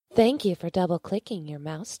Thank you for double-clicking your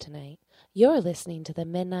mouse tonight. You're listening to the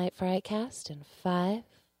Midnight Frightcast in 5,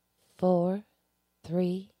 4,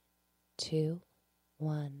 3, 2,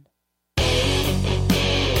 1.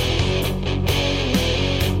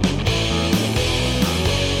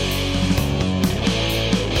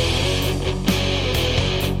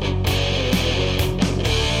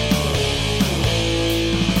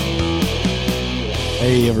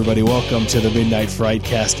 Hey everybody, welcome to the Midnight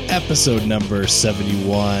Frightcast, episode number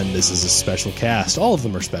 71. This is a special cast. All of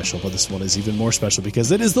them are special, but this one is even more special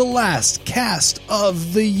because it is the last cast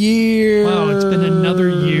of the year. Wow, it's been another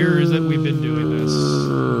year that we've been doing this.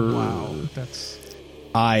 Wow,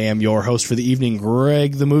 I am your host for the evening,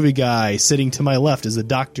 Greg the Movie Guy. Sitting to my left is the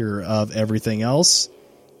doctor of everything else,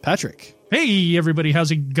 Patrick. Hey everybody, how's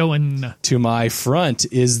it going? To my front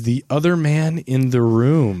is the other man in the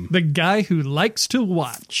room. The guy who likes to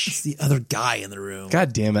watch. It's the other guy in the room.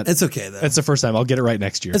 God damn it. It's okay, though. That's the first time. I'll get it right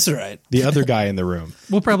next year. It's all right. The other guy in the room.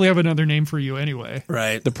 We'll probably have another name for you anyway.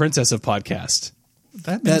 Right. The princess of podcast.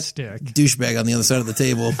 That may stick. Douchebag on the other side of the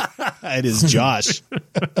table. It is Josh.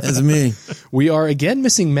 That's me. We are again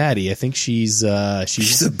missing Maddie. I think she's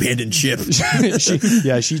abandoned ship.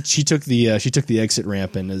 she took the exit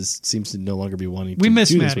ramp and seems to no longer be wanting to We miss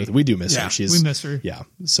do this Maddie. with. We do miss her. We miss her. Yeah.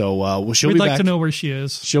 So she'll We'd be like back. to know where she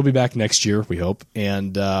is. She'll be back next year, we hope,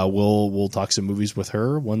 and we'll talk some movies with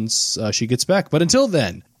her once she gets back. But until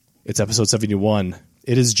then, it's episode 71.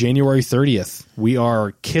 It is January 30th. We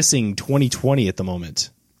are kissing 2020 at the moment.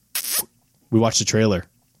 We watched the trailer.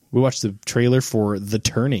 We watched the trailer for The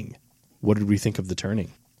Turning. What did we think of The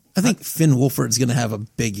Turning? I think Finn Wolfhard's going to have a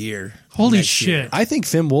big year. Holy next shit. year. I think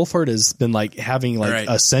Finn Wolfhard has been having Right.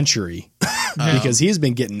 a century because he has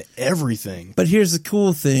been getting everything. But here's the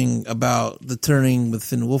cool thing about The Turning with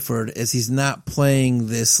Finn Wolfhard is he's not playing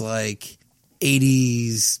this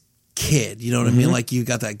 80s kid. You know what I mean? Like you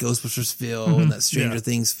got that Ghostbusters feel and that Stranger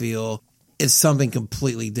Things feel. It's something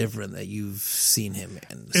completely different that you've seen him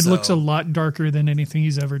in. It looks a lot darker than anything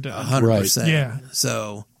he's ever done. 100%. Yeah.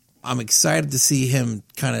 So I'm excited to see him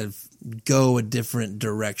kind of go a different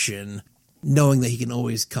direction, knowing that he can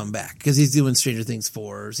always come back because he's doing Stranger Things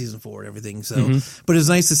 4, season 4, and everything. So, but it's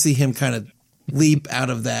nice to see him kind of leap out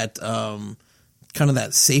of that kind of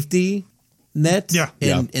that safety net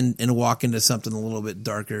and walk into something a little bit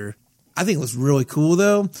darker. I think it was really cool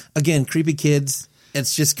though. Again, creepy kids.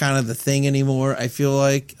 It's just kind of the thing anymore. I feel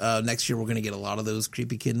like next year we're going to get a lot of those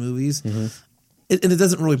creepy kid movies. And it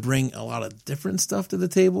doesn't really bring a lot of different stuff to the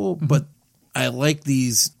table, but I like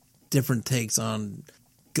these different takes on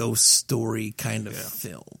ghost story kind of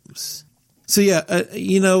films. So yeah,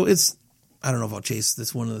 it's, I don't know if I'll chase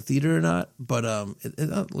this one in the theater or not, but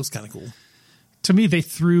it looks kind of cool. To me, they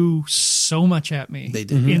threw so much at me They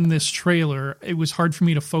did. in this trailer. It was hard for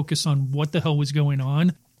me to focus on what the hell was going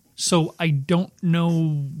on. So I don't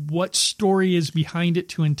know what story is behind it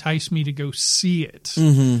to entice me to go see it.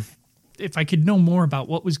 If I could know more about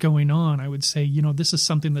what was going on, I would say, this is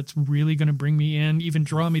something that's really going to bring me in, even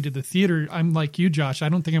draw me to the theater. I'm like you, Josh. I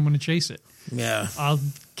don't think I'm going to chase it. Yeah. I'll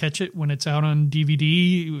catch it when it's out on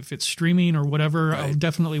DVD, if it's streaming or whatever. Right. I'll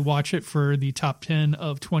definitely watch it for the top 10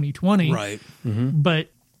 of 2020. Right. But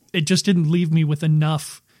it just didn't leave me with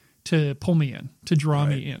enough to pull me in, to draw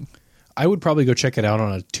me in. I would probably go check it out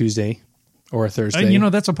on a Tuesday or a Thursday.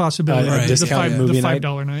 That's a possibility. A discounted movie the night.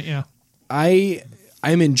 $5 night, yeah.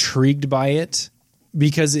 I'm intrigued by it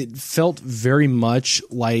because it felt very much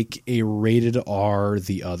like a rated R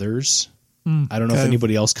The Others. I don't know if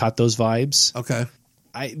anybody else caught those vibes. Okay.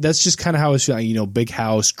 That's just kind of how it's feeling. Big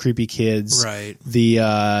house, creepy kids. Right.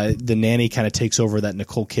 The nanny kind of takes over that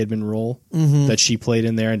Nicole Kidman role that she played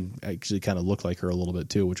in there, and actually kind of looked like her a little bit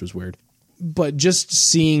too, which was weird. But just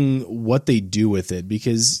seeing what they do with it,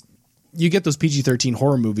 because you get those PG-13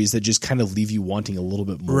 horror movies that just kind of leave you wanting a little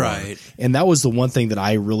bit more. Right. And that was the one thing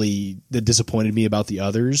that disappointed me about The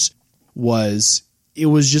Others was it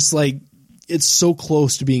was just it's so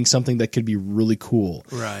close to being something that could be really cool.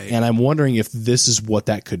 Right. And I'm wondering if this is what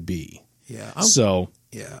that could be. Yeah. I'm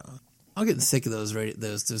getting sick of those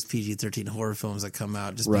PG-13 horror films that come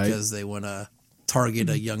out just because they want to target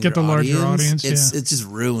a younger Get the larger audience. It just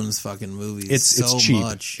ruins fucking movies. It's cheap.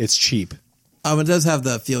 It's cheap. It does have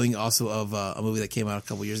the feeling also of a movie that came out a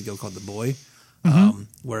couple years ago called The Boy,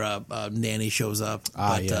 where a nanny shows up.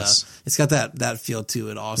 Yes. It's got that feel to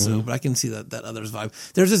it also. But I can see that Others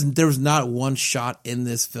vibe. There was not one shot in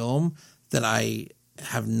this film that I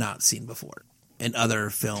have not seen before in other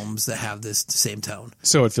films that have this same tone.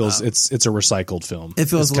 So it feels it's a recycled film. It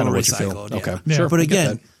feels It's a little what you feel. recycled. Okay, Yeah. sure. But I get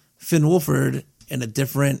again, that. Finn Wolfhard in a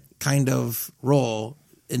different kind of role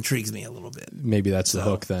intrigues me a little bit. Maybe that's the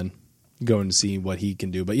hook then. going to see what he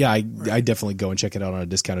can do. But yeah, I definitely go and check it out on a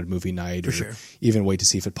discounted movie night, or sure. even wait to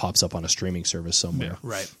see if it pops up on a streaming service somewhere.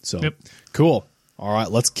 Right. So Yep. cool. All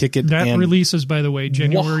right, let's kick it. That and releases, by the way,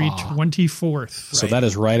 January Wow. 24th. So that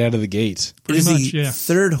is right out of the gate. It is much, the yeah.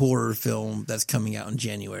 third horror film that's coming out in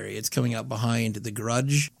January. It's coming out behind The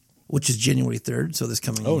Grudge, which is January 3rd. So this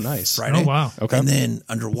coming Oh, nice. Friday. Oh, wow. Okay. And then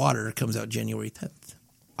Underwater comes out January 10th.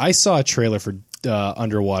 I saw a trailer for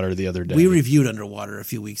Underwater the other day. We reviewed Underwater a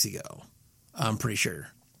few weeks ago. I'm pretty sure.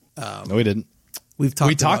 No, we didn't. We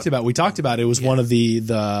talked about it. It was one of the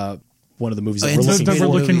movies that we're looking that we're for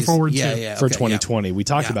looking forward to. yeah, for okay, 2020. We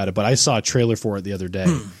talked Yeah. about it, but I saw a trailer for it the other day.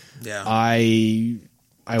 Yeah.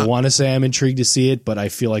 I want to say I'm intrigued to see it, but I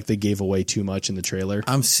feel like they gave away too much in the trailer.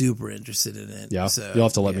 I'm super interested in it. Yeah, So, you'll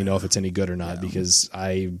have to let me yeah. know if it's any good or not, because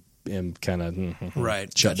I am kind of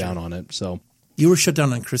Right, shut gotcha. down on it. So You were shut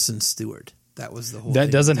down on Kristen Stewart. That was the whole that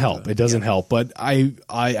thing. doesn't help. It doesn't help, but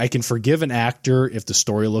I can forgive an actor if the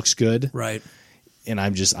story looks good. Right. And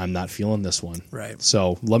I'm not feeling this one. Right.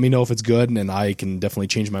 So let me know if it's good, and I can definitely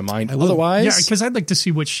change my mind. will. Otherwise, Yeah, because I'd like to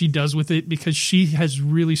see what she does with it, because she has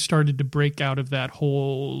really started to break out of that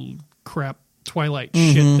whole crap Twilight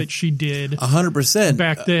shit that she did 100%.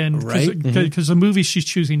 back then. Right. Because the movies she's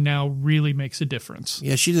choosing now really makes a difference.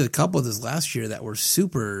 Yeah, she did a couple of this last year that were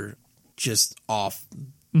super just off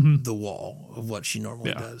the wall of what she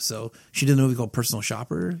normally Yeah. does. So she did a movie called Personal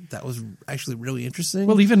Shopper. That was actually really interesting.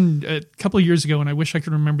 Well, even a couple of years ago, and I wish I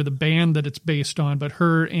could remember the band that it's based on, but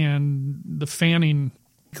her and the Fanning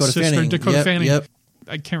Dakota sister, Fanning. Dakota Yep, Fanning. yep.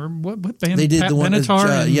 I can't remember what band. They did Pat the one,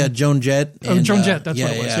 Benatar and- yeah, Joan Jett. Oh, Joan Jett, that's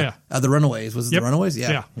what it was, yeah. The Runaways. Was it Yep. The Runaways?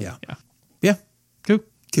 Yeah. Yeah. Yeah. Yeah. Yeah. Cool.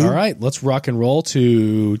 Cool. all right, let's rock and roll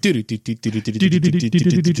to. It's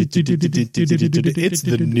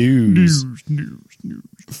the news.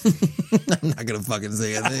 I'm not going to fucking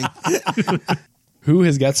say anything. Who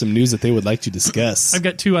has got some news that they would like to discuss? I've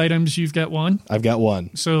got two items. You've got one. I've got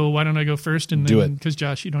one. So why don't I go first? And Do then, it. because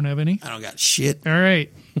Josh, you don't have any. I don't got shit. All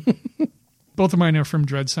right. Both of mine are from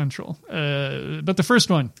Dread Central. But the first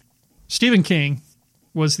one, Stephen King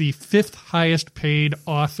was the fifth highest paid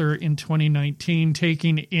author in 2019,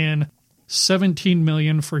 taking in $17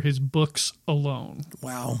 million for his books alone.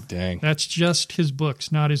 Wow. Dang. That's just his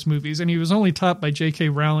books, not his movies. And he was only topped by J.K.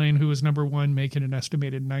 Rowling, who was number one, making an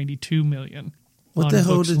estimated $92 million. What on the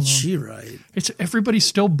hell books did alone. she write? It's everybody's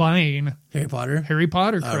still buying Harry Potter? Harry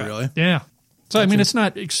Potter crap. really? Yeah. So I mean, it's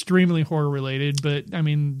not extremely horror related, but I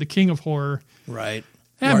mean, the king of horror. Right.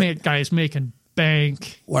 That Why, guy's making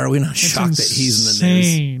bank. why are we not It's shocked that he's in the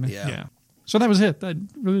insane. news? Yeah. So that was it. That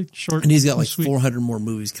really short. And he's got like sweet. 400 more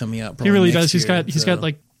movies coming out. He probably really next does. He's year, got so-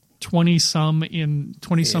 like 20 some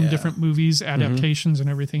Yeah. different movies, adaptations, and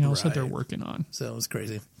everything else that they're Right. working on. So it was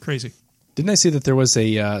crazy. Crazy. Didn't I see that there was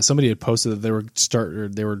a somebody had posted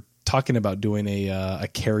that they were talking about doing a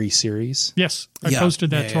Carrie series? Yes, I Yeah.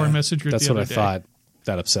 posted that Yeah, to our yeah. messenger. That's the what I other day. thought.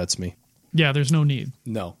 That upsets me. Yeah, there's no need.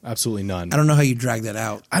 No, absolutely none. I don't know how you drag that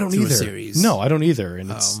out. I don't through either. A series. No, I don't either. And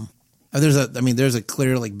it's There's a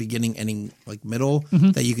clear like beginning, ending, like middle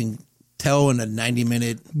that you can tell in a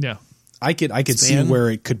 90-minute. Yeah. I could see Span?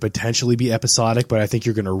 where it could potentially be episodic, but I think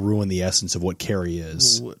you're going to ruin the essence of what Carrie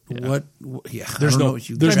is. What? Yeah. There's I don't no- know what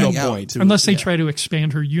you there's drag no out point. through- Unless they yeah. try to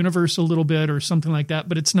expand her universe a little bit or something like that,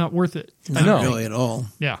 but it's not worth it. Not No. really at all.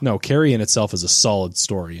 Yeah. No, Carrie in itself is a solid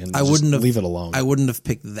story, and I just wouldn't have leave it alone. I wouldn't have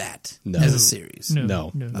picked that No. as a series. no,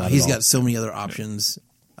 No. not He's at all. got so many other options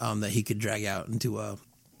that he could drag out into an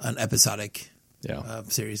episodic Yeah,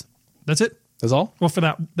 series. That's it. that's all. Well, for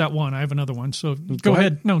that one, I have another one. So go Go ahead.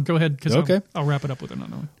 ahead. No, go ahead, because Okay. I'll wrap it up with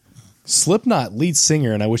another one. Slipknot lead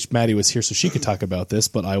singer, and I wish Maddie was here so she could talk about this,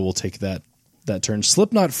 but I will take that turn.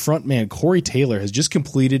 Slipknot frontman Corey Taylor has just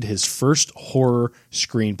completed his first horror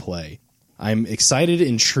screenplay. I'm excited,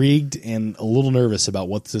 intrigued, and a little nervous about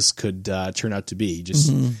what this could turn out to be,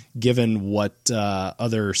 just given what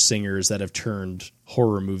other singers that have turned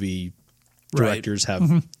horror movie directors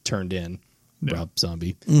have turned in. Rob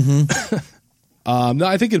Zombie. No,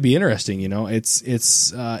 I think it'd be interesting. You know, it's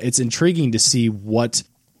intriguing to see what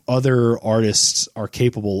other artists are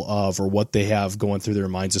capable of, or what they have going through their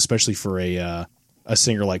minds, especially for a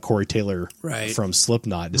singer like Corey Taylor Right. from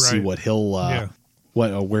Slipknot, to see Right. what he'll Yeah.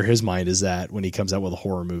 where his mind is at when he comes out with a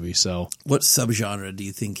horror movie. So What subgenre do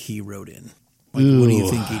you think he wrote in? Like, what do you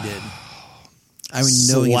think he did? I mean,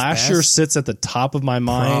 knowing his slasher past, sits at the top of my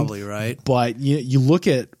mind. probably, right? But you look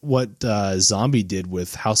at what Zombie did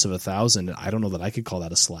with House of 1,000. I don't know that I could call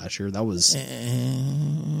that a slasher. That was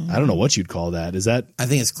I don't know what you'd call that. Is that I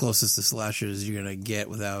think it's closest to slashers you're gonna get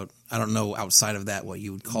without. I don't know outside of that what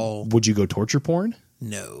you would call. would you go torture porn?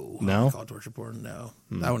 No, No? I wouldn't call it torture porn. No,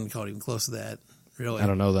 I wouldn't call it even close to that. Really, I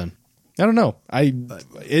don't know then. I don't know.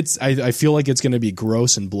 I feel like it's going to be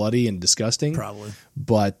gross and bloody and disgusting. Probably.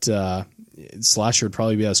 But slasher would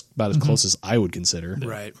probably be about as close as I would consider.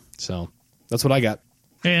 Right. So that's what I got.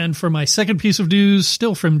 And for my second piece of news,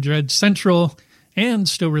 still from Dread Central and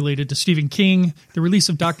still related to Stephen King, the release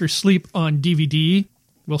of Dr. Sleep on DVD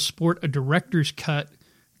will sport a director's cut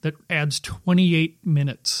that adds 28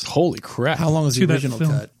 minutes. Holy crap. How long is the To that original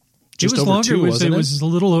film. cut? Just it was over longer. 2, it was, wasn't it it? was a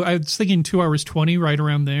little. I was thinking 2 hours 20, right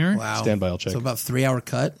around there. Wow. Stand by, I'll check. So about 3-hour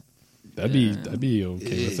cut. I'd be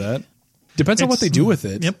okay with that. Depends on what they do with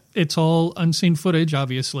it. Yep, it's all unseen footage,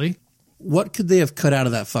 obviously. What could they have cut out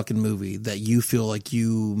of that fucking movie that you feel like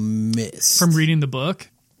you missed? From reading the book,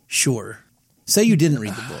 Sure. Say you didn't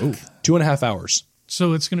read the book. 2.5 hours.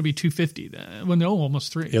 so it's going to be 250. Then. Well, no,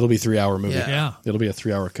 almost 3. It'll be a 3-hour movie. Yeah. It'll be a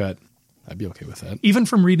 3-hour cut. I'd be okay with that. Even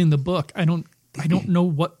from reading the book, I don't know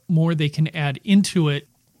what more they can add into it.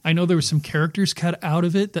 I know there were some characters cut out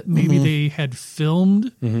of it that maybe they had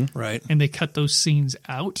filmed Right. and they cut those scenes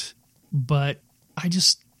out. But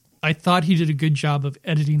I thought he did a good job of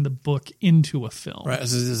editing the book into a film. Right.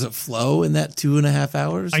 So does it flow in that 2.5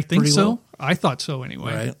 hours? I think pretty so. well? I thought so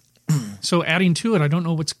anyway. Right. So adding to it, I don't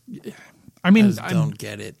know what's. I mean, I just don't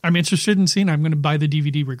get it. I'm interested in seeing. I'm going to buy the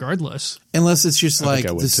DVD regardless. Unless it's just like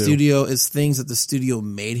I would the too. studio, it's things that the studio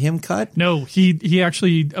made him cut. No, he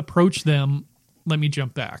actually approached them. Let me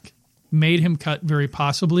jump back. Made him cut very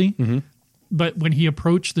possibly. But when he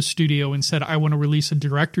approached the studio and said, I want to release a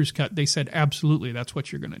director's cut, they said, absolutely, that's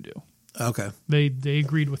what you're going to do. Okay. They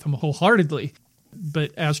agreed with him wholeheartedly.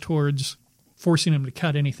 But as towards forcing him to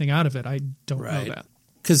cut anything out of it, I don't Right. know that.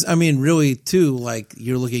 Because, I mean, really, too, like,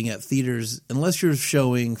 you're looking at theaters, unless you're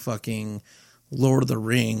showing fucking Lord of the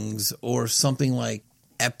Rings or something like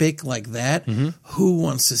epic like that, who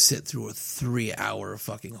wants to sit through a 3-hour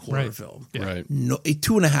fucking horror Right. film? Yeah. Right. No,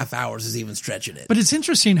 2.5 hours is even stretching it. But it's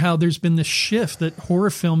interesting how there's been this shift that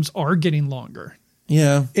horror films are getting longer.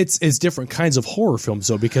 yeah. It's different kinds of horror films,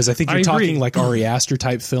 though, because I think I you're agree. talking like Ari Aster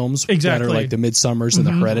type films that Exactly. are like the Midsommers and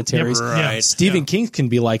the Hereditaries. Yeah, right. Stephen King can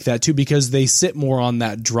be like that too, because they sit more on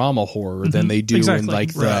that drama horror than they do in Exactly.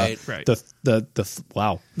 like the Right. the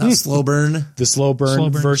wow Not slow burn. the slow burn Slow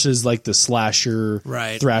burn. versus like the slasher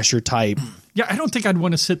Right. thrasher type. Yeah, I don't think I'd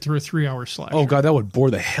want to sit through a 3-hour slasher. Oh god, that would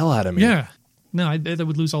bore the hell out of me. Yeah. No, that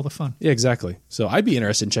would lose all the fun. Yeah, exactly. So I'd be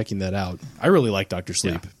interested in checking that out. I really like Dr.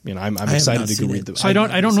 Sleep. You know, I'm have excited not to go seen read it. the. So I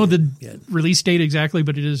don't know the yet. release date exactly,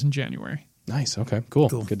 but it is in January. Nice. Okay. Cool.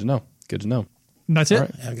 Good to know. Good to know. And that's it. All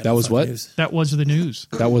right. Yeah, I got That was fucking what? news. That was the news.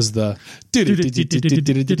 That was the.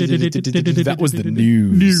 That was the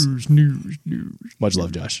news. News. Much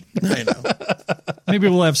love, Josh. I know. Maybe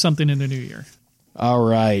we'll have something in the new year. All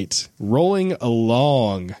right. Rolling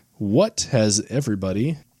along. What has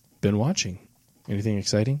everybody been watching? Anything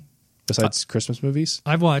exciting besides Christmas movies?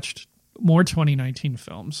 I've watched more 2019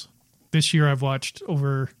 films. This year I've watched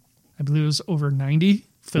over 90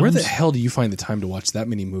 films. Where the hell do you find the time to watch that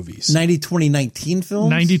many movies? 2019 films?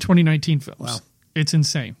 90 2019 films. Wow. It's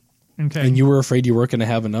insane. Okay. And you were afraid you weren't going to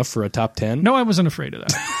have enough for a top 10? No, I wasn't afraid of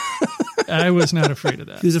that. I was not afraid of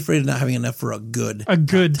He that. was afraid of not having enough for a good. A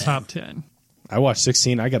good top 10. I watched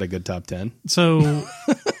 16. I got a good top 10. So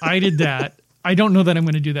I did that. I don't know that I'm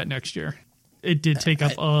going to do that next year. It did take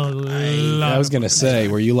up a lot. I was going to say,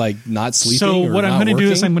 were you like not sleeping? So or what I'm not going to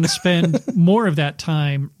do is working? I'm going to spend more of that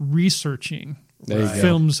time researching There you go.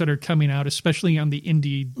 films that are coming out, especially on the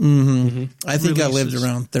indie. I think I lived releases.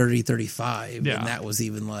 around 30, 35, Yeah. and that was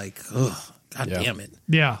even like, oh, god Yeah. damn it.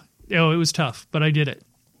 Yeah. Oh, it was tough, but I did it.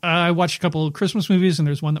 I watched a couple of Christmas movies, and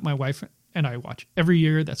there's one that my wife and I watch every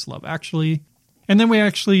year. That's Love Actually. And then we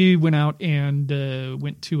actually went out and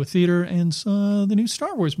went to a theater and saw the new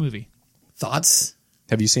Star Wars movie. Thoughts?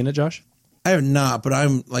 Have you seen it, Josh? I have not, but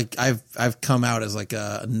I'm like I've come out as like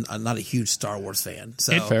a not a huge Star Wars fan.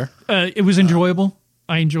 So Fair. It was enjoyable.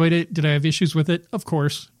 I enjoyed it. Did I have issues with it? Of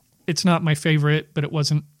course. It's not my favorite, but it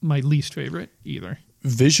wasn't my least favorite either.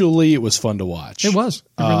 Visually, it was fun to watch. It was.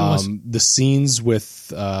 It really was. The scenes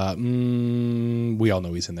with, we all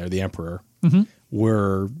know he's in there, the Emperor,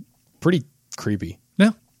 were pretty creepy.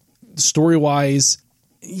 Yeah. Story-wise,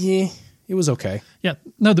 yeah, it was okay. Yeah.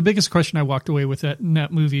 No, the biggest question I walked away with in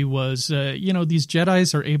that movie was, these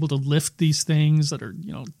Jedis are able to lift these things that are,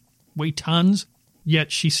 weigh tons,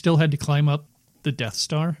 yet she still had to climb up the Death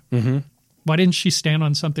Star. Mm-hmm. Why didn't she stand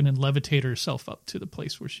on something and levitate herself up to the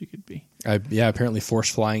place where she could be? Apparently force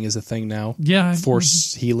flying is a thing now. Yeah.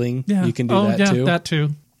 Force healing, Yeah. you can do that too. that too.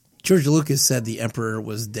 George Lucas said the Emperor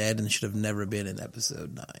was dead and should have never been in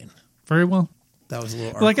Episode 9. Very well. That was a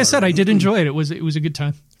little. Like I said, I did enjoy it. It was a good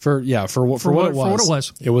time. For what it was. For what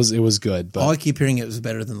it was. It was good. But All I keep hearing it was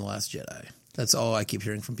better than The Last Jedi. That's all I keep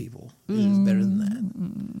hearing from people. It is better than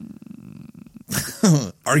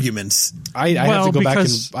that. Arguments. I'd have to go back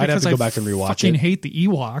and rewatch fucking it. hate the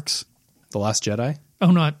Ewoks. The Last Jedi.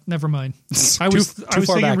 Oh, never mind. I was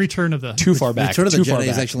thinking back. Return of the Too far back. Return of the Too far Jedi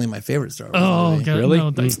is back. actually my favorite Star Wars Oh, movie. God, Really?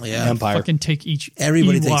 no, Yeah. Empire. Fucking take each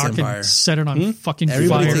Everybody takes Ewok Empire. and set it on fucking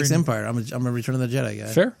Everybody fire. takes and- Empire. I'm a Return of the Jedi guy.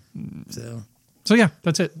 Fair. So yeah,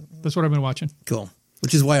 that's it. That's what I've been watching. cool.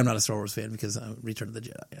 Which is why I'm not a Star Wars fan, because Return of the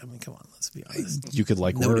Jedi. I mean, come on, let's be honest. You could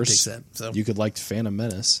like Nobody worse. takes that, so. You could like Phantom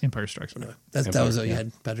Menace. Empire Strikes Back. That was what you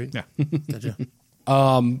had, Patrick? Yeah. Gotcha.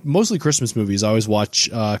 Mostly Christmas movies. I always watch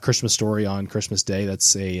Christmas Story on Christmas Day.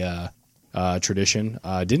 That's a tradition.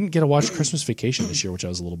 Didn't get to watch Christmas Vacation this year, which I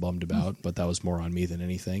was a little bummed about, but that was more on me than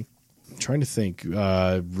anything. I'm trying to think.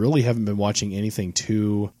 Really haven't been watching anything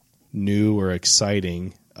too new or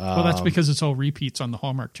exciting. Well, that's because it's all repeats on the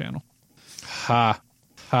Hallmark Channel.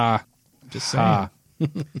 Just saying.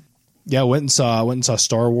 Yeah, went and saw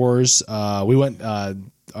Star Wars. We went.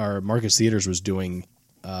 Our Marcus Theaters was doing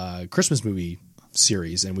Christmas movie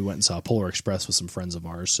series, and we went and saw Polar Express with some friends of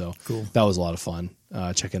ours. So Cool. That was a lot of fun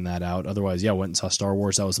checking that out. Otherwise, yeah, went and saw Star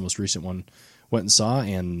Wars. That was the most recent one. Went and saw,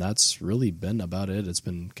 and that's really been about it. It's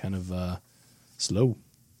been kind of slow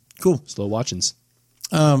watchings.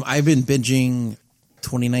 I've been binging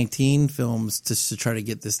 2019 films just to try to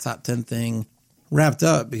get this top 10 thing wrapped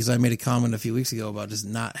up, because I made a comment a few weeks ago about just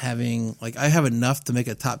not having, like, I have enough to make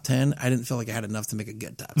a top 10. I didn't feel like I had enough to make a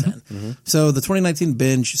good top 10. So the 2019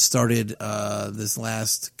 binge started this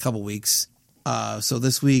last couple weeks. So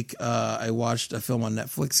this week I watched a film on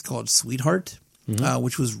Netflix called Sweetheart,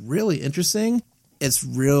 which was really interesting. It's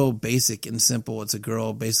real basic and simple. It's a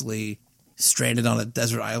girl basically stranded on a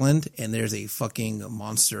desert island, and there's a fucking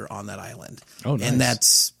monster on that island. Oh, nice. And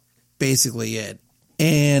that's basically it.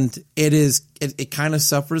 And it kind of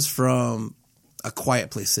suffers from a Quiet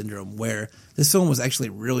Place syndrome, where this film was actually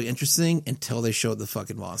really interesting until they showed the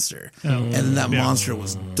fucking monster. And then that monster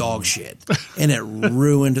was dog shit. And it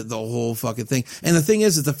ruined the whole fucking thing. And the thing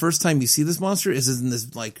is that the first time you see this monster is in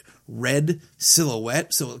this like red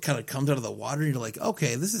silhouette. So it kind of comes out of the water and you're like,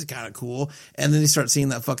 okay, this is kind of cool. And then you start seeing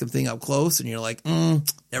that fucking thing up close and you're like,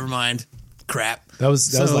 never mind. Crap. That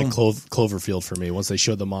was like Cloverfield for me. Once they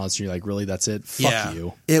showed the monster, you're like, really, that's it? Fuck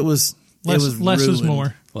you. It was Less is ruined.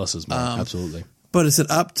 more. Less is more. Absolutely. But it's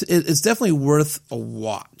it's definitely worth a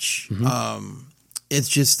watch. It's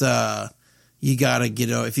just you gotta get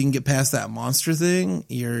if you can get past that monster thing,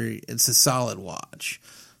 it's a solid watch.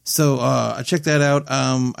 So I checked that out.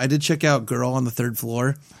 I did check out Girl on the Third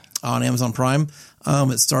Floor on Amazon Prime.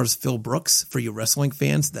 It stars Phil Brooks. For you wrestling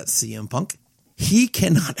fans, that's CM Punk. He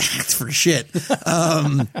cannot act for shit.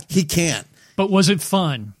 He can't. But was it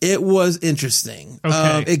fun? It was interesting.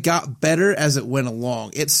 Okay. It got better as it went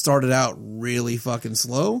along. It started out really fucking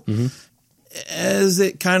slow. As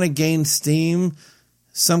it kind of gained steam,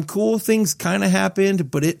 some cool things kind of happened,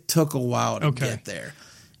 but it took a while to get there.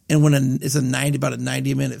 And when it's about a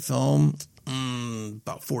 90-minute film,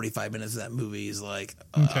 about 45 minutes of that movie is like,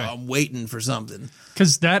 I'm waiting for something.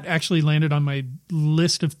 Because that actually landed on my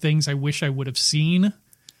list of things I wish I would have seen.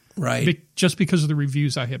 Right. Just because of the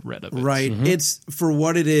reviews I had read of it. Right. It's for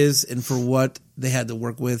what it is and for what they had to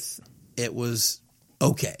work with, it was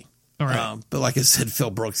okay. All right. But like I said, Phil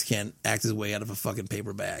Brooks can't act his way out of a fucking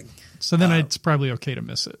paper bag. So then it's probably okay to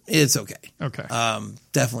miss it. It's okay. Okay.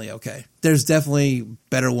 Definitely okay. There's definitely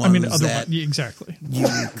better ones exactly. you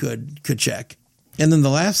could check. And then the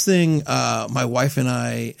last thing, my wife and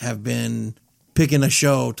I have been picking a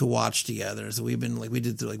show to watch together. So we've been we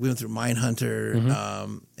went through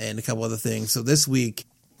Mindhunter and a couple other things. So this week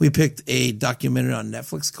we picked a documentary on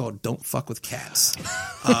Netflix called Don't Fuck with Cats.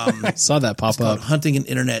 I saw that pop Called up. Hunting an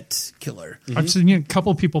Internet Killer. I've seen a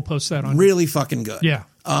couple people post that on. Really fucking good. Yeah.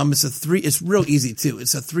 It's real easy too.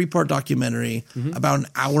 It's a 3-part documentary about an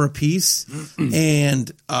hour apiece,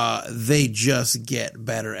 and they just get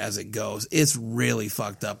better as it goes. It's really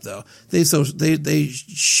fucked up though. They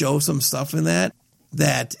show some stuff in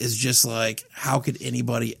that is just like, how could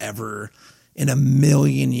anybody ever in a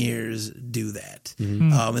million years do that?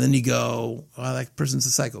 And then you go, well, that person's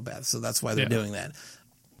a psychopath, so that's why they're doing that.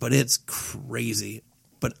 But it's crazy.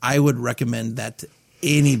 But I would recommend that to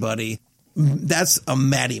anybody. That's a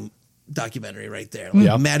Maddie documentary right there.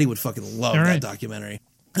 Maddie would fucking love that documentary.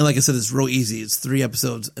 And like I said, it's real easy. It's 3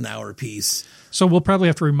 episodes, an hour apiece. So we'll probably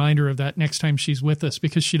have to remind her of that next time she's with us,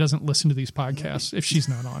 because she doesn't listen to these podcasts if she's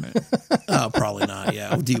not on it. Probably not,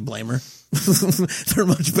 yeah. Do you blame her? They're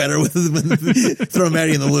much better with throw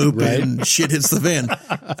Maddie in the loop and shit hits the fan.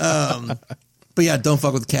 But yeah, Don't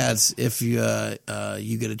Fuck with Cats. If you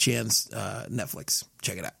get a chance, Netflix.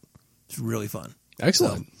 Check it out. It's really fun.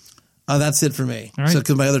 Excellent. That's it for me. All right. So,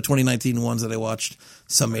 because my other 2019 ones that I watched,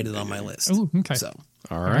 some made it on my list. Oh, okay. So,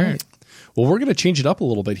 All right. Well, we're going to change it up a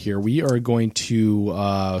little bit here. We are going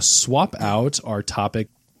to swap out our topic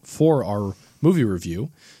for our movie review.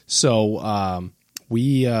 So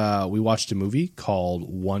we watched a movie called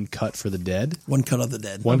One Cut for the Dead. One Cut of the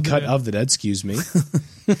Dead. One Cut of the Dead, excuse me.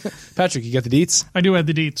 Patrick, you got the deets? I do have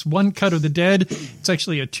the deets. One Cut of the Dead. It's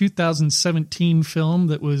actually a 2017 film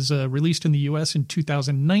that was released in the U.S. in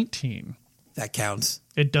 2019. That counts.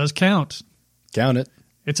 It does count. Count it.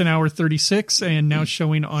 It's an hour 36 and now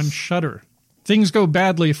showing on Shudder. Things go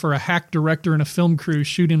badly for a hack director and a film crew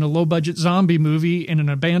shooting a low-budget zombie movie in an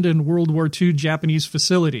abandoned World War II Japanese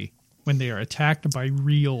facility when they are attacked by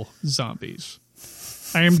real zombies.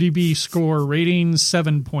 IMDb score rating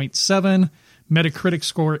 7.7, Metacritic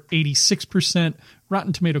score 86%,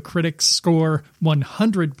 Rotten Tomato critics score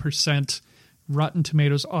 100%, Rotten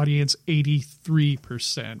Tomatoes audience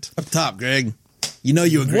 83%. Up top, Greg. You know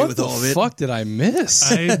you agree What with the all of it. fuck did I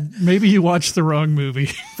miss? Maybe you watched the wrong movie.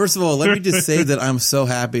 First of all, let me just say that I'm so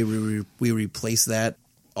happy we replaced that.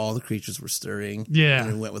 All the creatures were stirring. Yeah.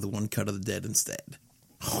 And we went with One Cut of the Dead instead.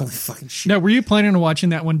 Holy fucking shit. Now, were you planning on watching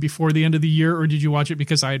that one before the end of the year, or did you watch it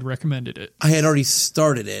because I had recommended it? I had already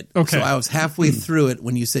started it. Okay. So I was halfway through it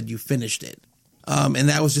when you said you finished it. And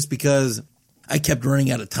that was just because I kept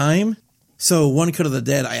running out of time. So One Cut of the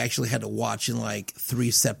Dead, I actually had to watch in like 3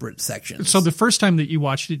 separate sections. So the first time that you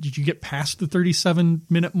watched it, did you get past the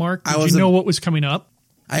 37-minute mark? Did I was you know what was coming up?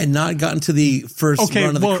 I had not gotten to the first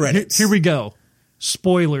run of the credits. Here we go.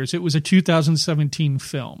 Spoilers. It was a 2017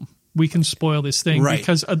 film. We can spoil this thing Right.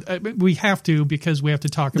 because we have to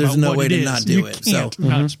talk There's about no what way it to is. not do You it. can't So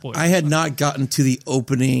not spoil I it. had not gotten to the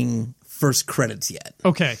opening first credits yet.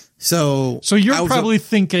 Okay. So you're I was- probably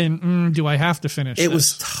thinking, do I have to finish it this?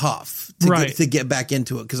 was tough Right. to get back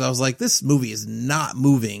into it because I was like, this movie is not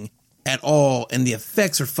moving at all, and the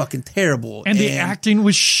effects are fucking terrible. And the acting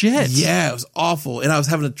was shit. Yeah, it was awful, and I was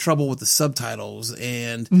having trouble with the subtitles,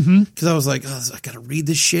 and Mm-hmm. because I was like, I gotta read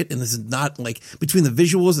this shit, and this is not like between the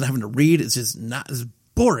visuals and having to read, it's just not as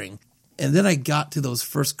boring. And then I got to those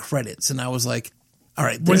first credits, and I was like, all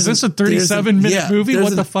right, Was this a 37-minute movie? there's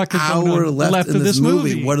What the an fuck is going hour on left in of this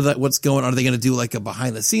movie? What's going on? Are they going to do like a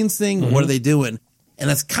behind the scenes thing? Mm-hmm. What are they doing? And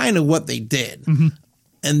that's kind of what they did. Mm-hmm.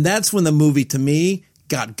 And that's when the movie, to me,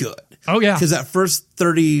 got good. Oh, yeah. Because that first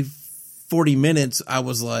 30, 40 minutes, I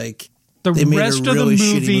was like, The they made rest a of the really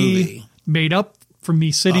shitty movie made up for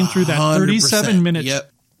me sitting through that 100%. 37 minutes.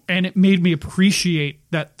 Yep. And it made me appreciate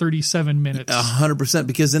that 37 minutes. 100%,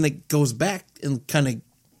 because then it goes back and kind of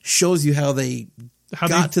shows you how they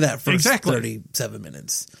got to that first Exactly. 37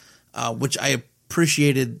 minutes, which I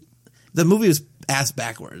appreciated. The movie was ass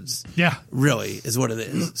backwards. Yeah. Really is what it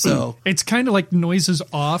is. So It's kind of like Noises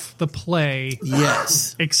Off, the play,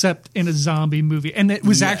 yes, except in a zombie movie. And it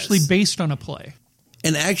was Yes. actually based on a play.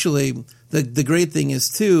 and actually the great thing is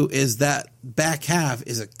too is that back half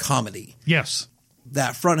is a comedy. Yes.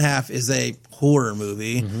 That front half is a horror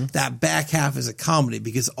movie. That back half is a comedy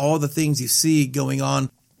because all the things you see going on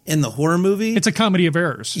in the horror movie, It's a comedy of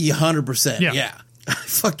errors. 100%. Yeah. Yeah. I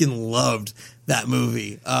fucking loved that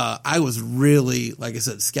movie. I was really, like I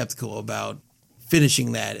said, skeptical about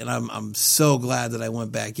finishing that. And I'm so glad that I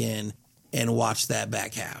went back in and watched that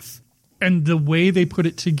back half. And the way they put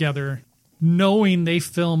it together, knowing they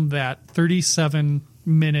filmed that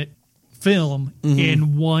 37-minute film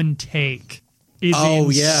in one take is Oh,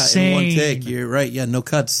 yeah. insane. In one take. You're right. Yeah. No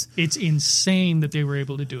cuts. It's insane that they were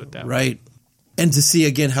able to do it that way. Right. And to see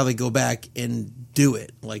again how they go back and do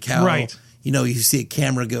it. Like how, Right. you see a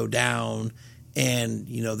camera go down and,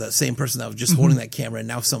 that same person that was just holding that camera and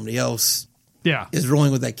now somebody else Yeah. is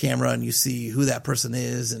rolling with that camera and you see who that person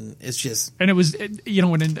is. And it's just, And it was, and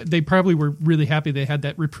they probably were really happy they had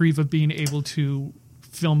that reprieve of being able to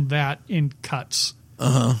film that in cuts.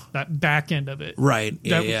 That back end of it. right.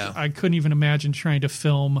 Yeah. That, Yeah. I couldn't even imagine trying to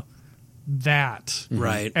film that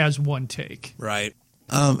Right. as one take. Right.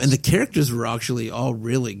 And the characters were actually all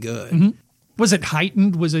really good. Mm-hmm. Was it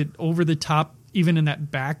heightened? Was it over the top even in that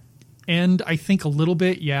back end? I think a little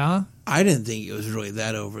bit, yeah. I didn't think it was really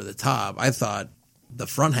that over the top. I thought the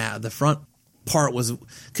front part was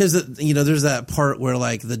because there's that part where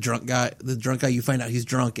like the drunk guy, you find out he's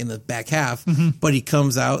drunk in the back half, but he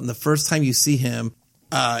comes out and the first time you see him,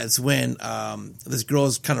 it's when this girl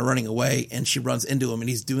is kind of running away and she runs into him and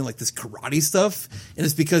he's doing like this karate stuff, and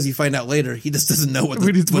it's because you find out later he just doesn't know what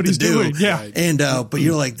to he's do. doing, yeah. And but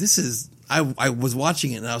you're like, this is. I was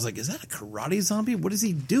watching it and I was like, is that a karate zombie? What is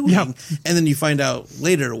he doing? Yeah. And then you find out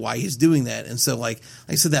later why he's doing that. And so like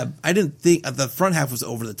I said, that I didn't think the front half was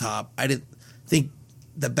over the top. I didn't think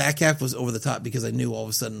the back half was over the top because I knew all of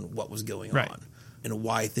a sudden what was going Right. on and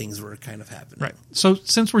why things were kind of happening. Right. So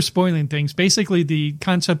since we're spoiling things, basically the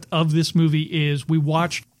concept of this movie is we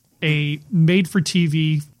watch a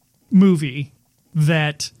made-for-TV movie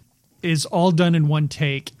that is all done in one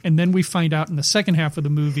take, and then we find out in the second half of the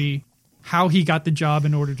movie how he got the job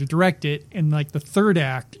in order to direct it, and like the third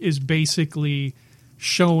act is basically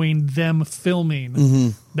showing them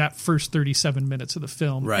filming that first 37 minutes of the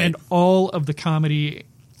film Right. and all of the comedy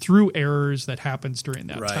through errors that happens during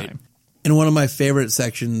that Right. time. And one of my favorite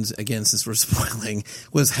sections, again, since we're spoiling,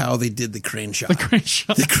 was how they did the crane shot. Great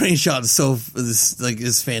shot. The crane shot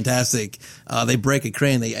is fantastic. They break a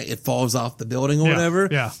crane, it falls off the building or Yeah, whatever.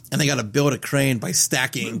 yeah. And they got to build a crane by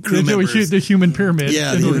stacking They crew do members. the human pyramid.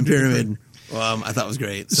 Yeah, in the order human to do the pyramid. I thought it was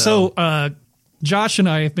great. So, Josh and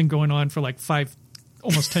I have been going on for like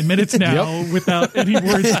almost 10 minutes now without any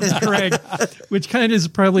words from Greg, which kind of is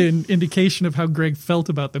probably an indication of how Greg felt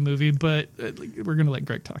about the movie, but we're going to let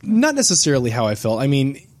Greg talk. Not necessarily how I felt. I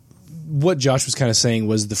mean, what Josh was kind of saying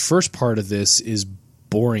was the first part of this is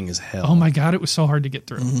boring as hell. Oh my God, it was so hard to get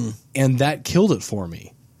through. And that killed it for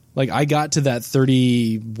me. Like, I got to that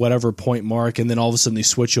 30 whatever point mark, and then all of a sudden they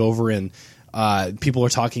switch over and people are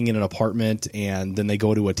talking in an apartment, and then they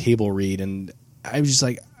go to a table read, and I was just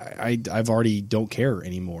like, I've already don't care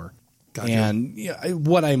anymore. Gotcha. And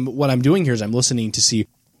what I'm doing here is I'm listening to see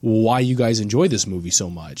why you guys enjoy this movie so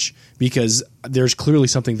much, because there's clearly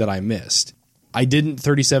something that I missed. I didn't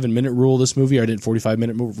 37-minute rule this movie. I didn't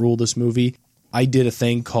 45-minute rule this movie. I did a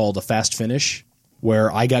thing called a fast finish,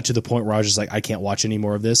 where I got to the point where I was just like, I can't watch any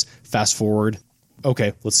more of this. Fast forward.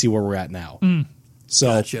 Okay, let's see where we're at now. So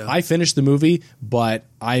Gotcha. I finished the movie, but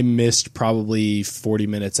I missed probably 40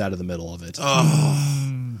 minutes out of the middle of it.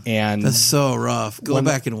 And that's so rough. Go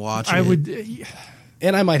back and watch it.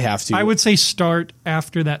 and I might have to. I would say start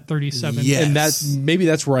after that 37. Yeah. And Yes. maybe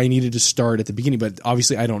that's where I needed to start at the beginning, but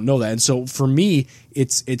obviously I don't know that. And so for me,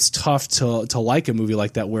 it's tough to like a movie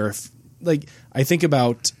like that, where if, like, I think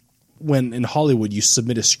about when in Hollywood you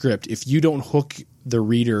submit a script, if you don't hook the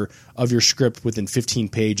reader of your script within 15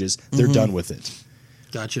 pages, they're done with it.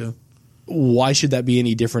 Gotcha. Why should that be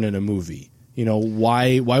any different in a movie? You know,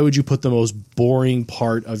 why would you put the most boring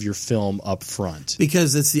part of your film up front?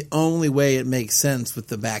 Because it's the only way it makes sense with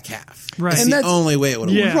the back half. Right. It's And the that's- only way it would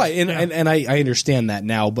Yeah. work. Right, and I understand that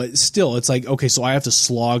now, but still, it's like, okay, so I have to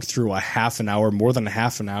slog through more than a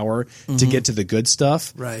half an hour to get to the good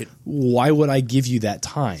stuff. Right. Why would I give you that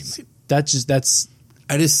time? That's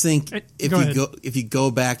I just think Go ahead. if you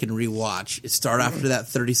go back and rewatch, start after that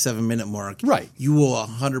 37-minute mark, Right. you will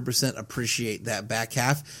 100% appreciate that back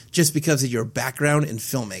half just because of your background in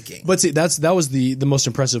filmmaking. But see, that was the most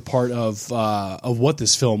impressive part of what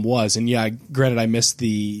this film was. And yeah, granted, I missed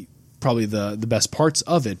probably the best parts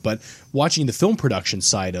of it, but watching the film production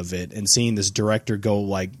side of it and seeing this director go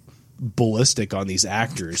like ballistic on these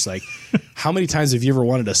actors, like how many times have you ever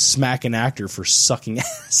wanted to smack an actor for sucking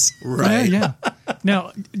ass? Right. Yeah.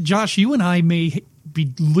 Now, Josh, you and I may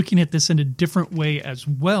be looking at this in a different way as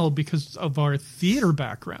well because of our theater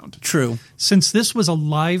background. True. Since this was a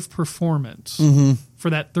live performance for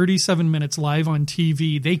that 37 minutes live on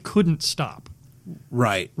TV, they couldn't stop,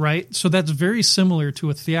 Right. right? So that's very similar to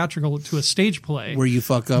a stage play. Where you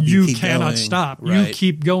fuck up, you keep cannot going. stop. Right. You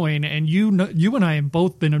keep going, and you and I have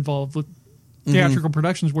both been involved with theatrical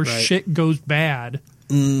productions where Right. shit goes bad,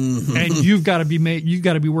 and you've got to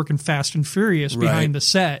be working fast and furious behind Right. the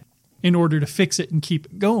set in order to fix it and keep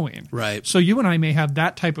it going. Right. So you and I may have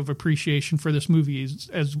that type of appreciation for this movie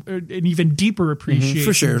as an even deeper appreciation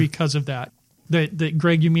For sure. because of that. That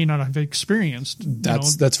Greg, you may not have experienced.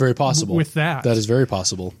 That's very possible. with that. That is very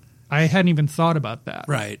possible. I hadn't even thought about that.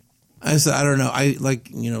 Right. I don't know. I like,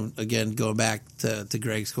 again, going back to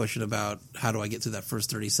Greg's question about how do I get through that first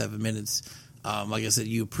 37 minutes. Like I said,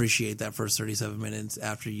 you appreciate that first 37 minutes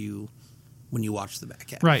when you watch the back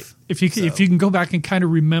half. Right. If you can go back and kind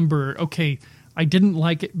of remember, okay, I didn't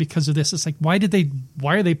like it because of this. It's like, why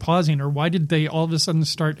are they pausing, or why did they all of a sudden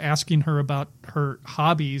start asking her about her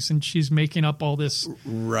hobbies, and she's making up all this,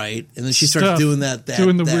 Right. And then she Stuff. starts doing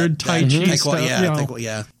Doing the weird Tai Chi stuff, Yeah.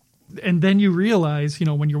 Yeah. and then you realize,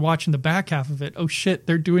 when you're watching the back half of it, oh shit,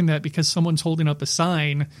 they're doing that because someone's holding up a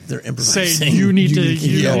sign They're improvising. saying you need to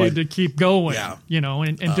keep keep going, Yeah.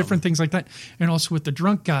 and different things like that, and also with the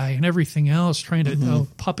drunk guy and everything else, trying to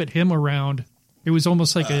puppet him around. It was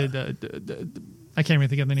almost like I can't even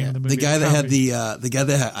think of the name of the movie. The guy that had the guy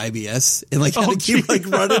that had IBS and had to keep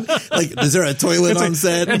running. Is there a toilet on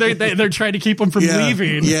set? and they're trying to keep him from Yeah.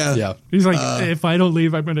 leaving. Yeah. Yeah. He's like, if I don't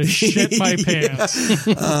leave, I'm going to shit my pants.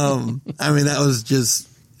 I mean, that was just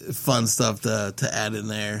fun stuff to add in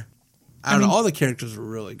there. I don't know. All the characters were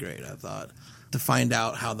really great, I thought. To find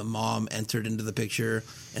out how the mom entered into the picture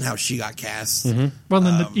and how she got cast. Well,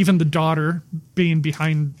 then even the daughter being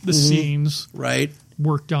behind the scenes, Right.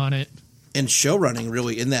 worked on it. And show running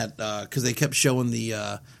really in that, because they kept showing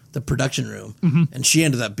the production room. And she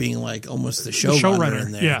ended up being like almost the showrunner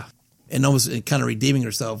in there. Yeah. And almost kind of redeeming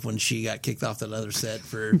herself when she got kicked off that other set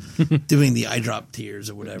for doing the eye drop tears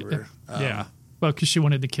or whatever. Yeah. Well, because she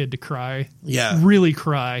wanted the kid to cry. Yeah. Really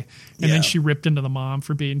cry. And Yeah. then she ripped into the mom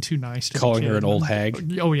for being too nice to Calling the kid. her an old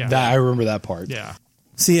hag. Oh, yeah. I remember that part. Yeah.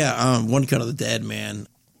 So yeah, One Cut of the Dead, man.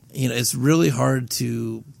 You know, it's really hard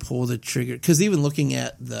to pull the trigger because even looking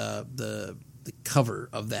at the cover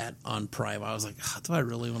of that on Prime, I was like, do I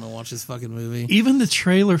really want to watch this fucking movie? Even the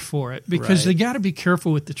trailer for it, because Right. they got to be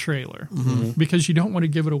careful with the trailer, because you don't want to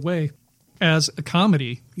give it away as a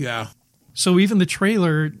comedy. Yeah, So even the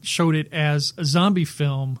trailer showed it as a zombie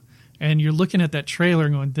film, and you're looking at that trailer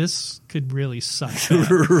and going, this could really suck.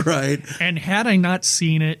 right. And had I not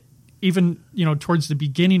seen it, even towards the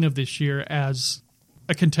beginning of this year as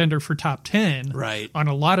a contender for top 10 Right. on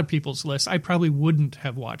a lot of people's lists, I probably wouldn't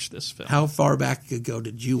have watched this film. How far back ago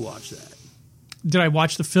did you watch that? Did I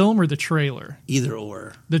watch the film or the trailer? Either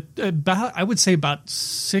or. I would say about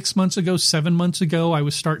 6 months ago, 7 months ago, I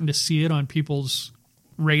was starting to see it on people's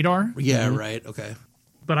radar, Yeah, right. Okay.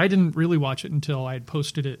 but I didn't really watch it until I had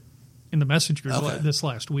posted it in the message group Okay. this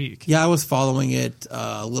last week. Yeah, I was following it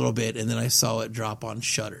a little bit, and then I saw it drop on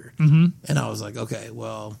Shudder, and I was like, okay,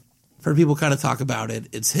 well, for people kind of talk about it,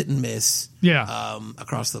 it's hit and miss. Yeah.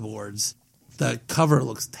 Across the boards. The cover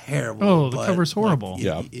looks terrible. Oh, the but, cover's horrible.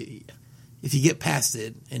 Yeah. If you get past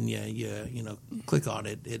it and you click on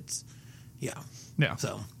it, it's Yeah.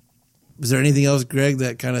 So, was there anything else, Greg,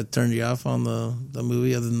 that kind of turned you off on the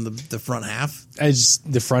movie other than the front half?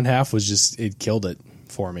 The front half was just, it killed it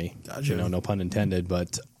for me. Gotcha. No pun intended,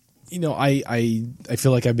 but I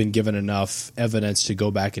feel like I've been given enough evidence to go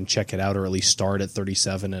back and check it out, or at least start at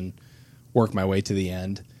 37 and work my way to the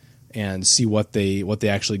end and see what they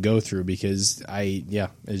actually go through, because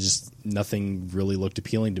it's just nothing really looked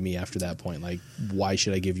appealing to me after that point. Like, why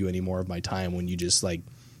should I give you any more of my time when you just like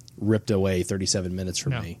ripped away 37 minutes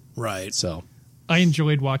from No. me? Right. So I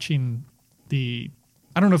enjoyed watching I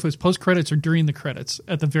don't know if it was post credits or during the credits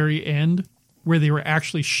at the very end, where they were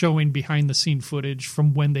actually showing behind the scene footage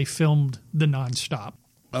from when they filmed the nonstop.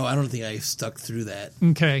 Oh, I don't think I stuck through that.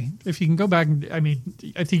 Okay, if you can go back, I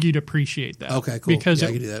think you'd appreciate that. Okay, cool. Because Yeah,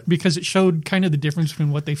 I can do that. because it showed kind of the difference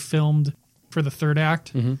between what they filmed for the third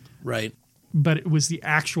act, Right. but it was the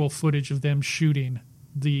actual footage of them shooting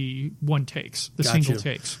the one takes, the Gotcha. single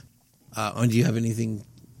takes. And do you have anything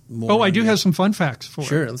more? Oh, I on do that? have some fun facts for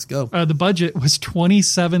Sure, it. let's go. The budget was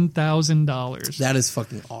 $27,000. That is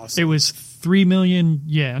fucking awesome. It was 3 million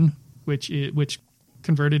yen, which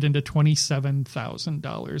converted into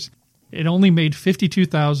 $27,000. It only made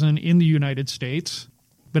 $52,000 in the United States,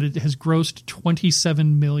 but it has grossed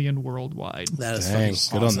 $27 million worldwide. That is dang,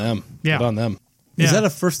 fucking good awesome. on them. Yeah. Good on them. Is Yeah. that a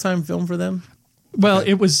first time film for them? Well,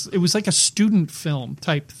 it was like a student film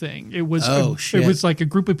type thing. It was shit. it was like a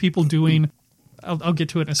group of people doing. I'll get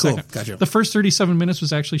to it in a Cool, second. gotcha. The first 37 minutes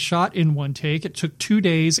was actually shot in one take. It took 2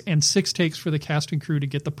 days and 6 takes for the cast and crew to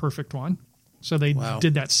get the perfect one. So they Wow.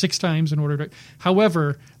 did that 6 times in order to.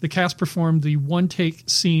 However, the cast performed the one take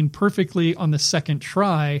scene perfectly on the second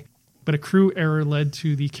try, but a crew error led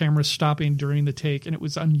to the camera stopping during the take, and it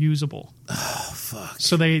was unusable. Oh, fuck.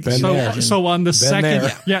 So they Been there. so on the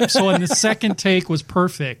second there. so on the second take was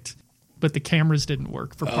perfect, but the cameras didn't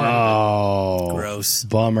work for part of Oh, Gross.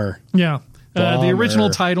 bummer. it. Yeah. The original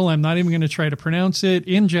Bummer. title, I'm not even going to try to pronounce it,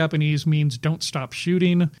 in Japanese means "Don't Stop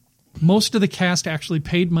Shooting." Most of the cast actually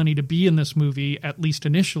paid money to be in this movie, at least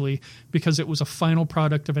initially, because it was a final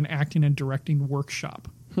product of an acting and directing workshop.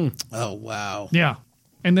 Oh, wow. Yeah.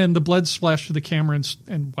 And then the blood splash to the camera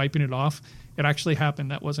and wiping it off, it actually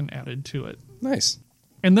happened. That wasn't added to it. Nice.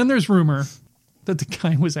 And then there's rumor that the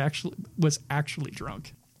guy was actually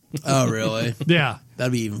drunk. Oh, really? Yeah.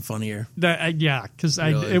 That'd be even funnier. Because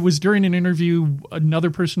Really? it was during an interview.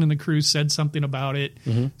 Another person in the crew said something about it,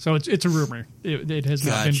 so it's a rumor. It has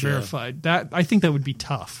not been Gotcha. verified. That I think that would be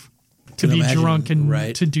tough to Can be imagine, drunk and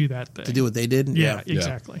right. to do that thing. To do what they did? yeah,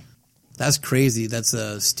 exactly. That's crazy. That's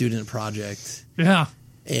a student project. Yeah,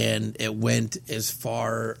 And it went as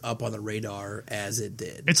far up on the radar as it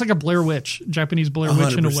did. it's like a Blair Witch, Japanese Blair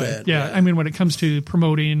Witch in a way. 100%, Yeah, yeah. I mean when it comes to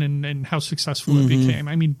promoting and how successful it became.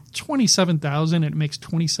 I mean 27,000, it makes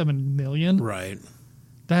 27 million. Right.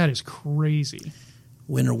 That is crazy.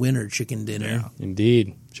 Winner, winner, chicken dinner.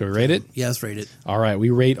 Indeed. Shall we rate it? Yeah, let's rate it. All right. We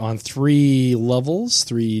rate on 3 levels,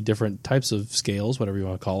 3 different types of scales, whatever you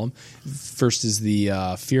want to call them. First is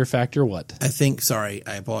the fear factor. What? I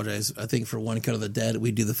apologize. I think for One Cut of the Dead,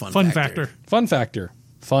 we do the fun factor. Fun factor.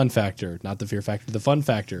 Fun factor. Not the fear factor. The fun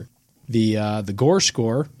factor. The gore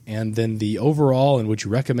score, and then the overall and would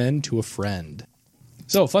you recommend to a friend.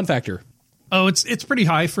 So, fun factor. Oh, it's pretty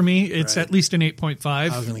high for me. It's Right. at least an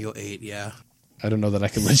 8.5. I was going to go 8, yeah. I don't know that I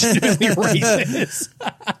can legitimately rate this.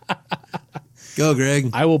 Go, Greg.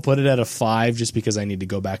 I will put it at a 5 just because I need to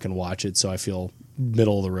go back and watch it, so I feel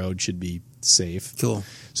middle of the road should be safe. Cool.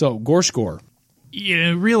 So, gore score.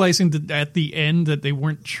 Yeah, realizing that at the end that they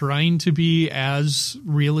weren't trying to be as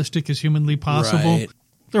realistic as humanly possible. Right.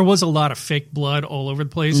 There was a lot of fake blood all over the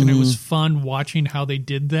place, and it was fun watching how they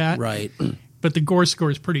did that. Right. But the gore score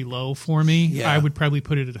is pretty low for me. Yeah. I would probably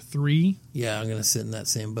put it at a 3. Yeah, I'm going to sit in that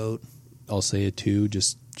same boat. I'll say a 2,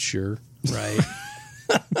 just sure. Right.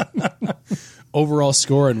 Overall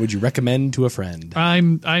score, and would you recommend to a friend?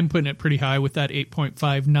 I'm putting it pretty high with that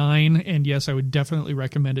 8.59, and yes, I would definitely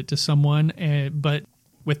recommend it to someone. But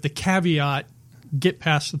with the caveat, get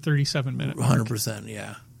past the 37-minute mark. 100%,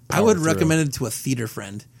 yeah. I would recommend it to a theater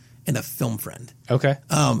friend and a film friend Okay.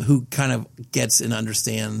 who kind of gets and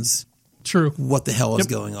understands True. what the hell is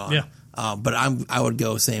going on. Yeah. But I would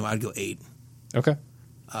go same. I'd go 8 Okay.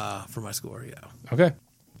 for my score, yeah. Okay.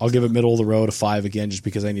 I'll give it middle of the road a 5 again just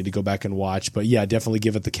because I need to go back and watch. But yeah, definitely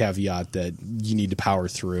give it the caveat that you need to power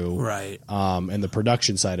through. Right. And the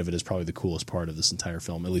production side of it is probably the coolest part of this entire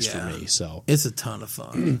film, at least Yeah. for me. So, It's a ton of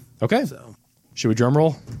fun. okay. So, Should we drum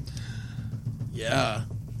roll? yeah.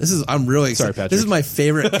 I'm really excited. Patrick. This is my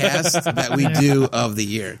favorite cast that we do of the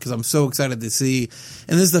year because I'm so excited to see.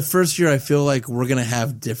 And this is the first year I feel like we're going to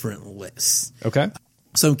have different lists. Okay.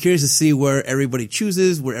 So I'm curious to see where everybody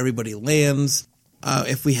chooses, where everybody lands,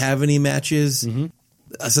 if we have any matches. Mm-hmm.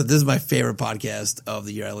 So this is my favorite podcast of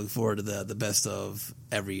the year. I look forward to the best of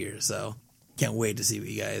every year. So can't wait to see what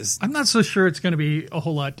you guys. I'm not so sure it's going to be a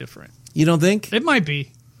whole lot different. You don't think? It might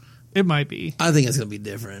be. It might be. I think it's going to be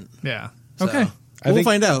different. Yeah. So, Okay. we'll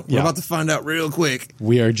find out. yeah. We're about to find out real quick.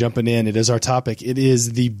 We are jumping in. It is our topic. It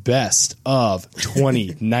is the best of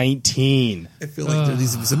 2019. I feel like there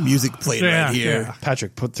needs to be some music played Yeah, right here. yeah.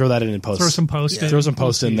 Patrick, throw that in post. Throw some post in. Throw some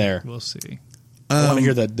post in see. there. We'll see. I want to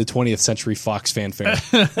hear the 20th Century Fox fanfare.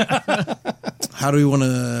 How do we want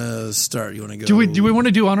to start? You want to go? Do we want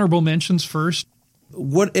to do honorable mentions first?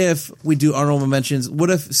 What if we do honorable mentions? What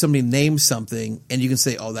if somebody names something and you can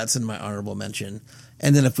say, "Oh, that's in my honorable mention,"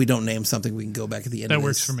 and then if we don't name something, we can go back at the end. That of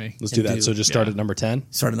works this for me. Let's do and that. So just start at number 10.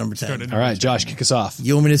 Start at number 10. Start at All right, Josh, kick us off.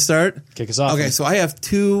 You want me to start? Kick us off. Okay, so I have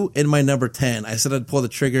 2 in my number 10. I said I'd pull the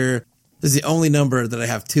trigger. This is the only number that I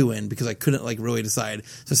have 2 in because I couldn't really decide.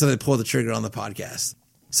 So I said I'd pull the trigger on the podcast.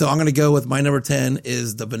 So I'm going to go with my number 10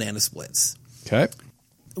 is the Banana Splits. Okay.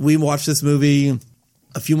 We watched this movie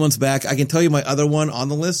a few months back. I can tell you my other one on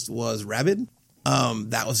the list was Rabid.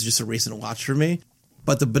 That was just a recent watch for me.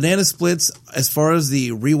 But the Banana Splits, as far as the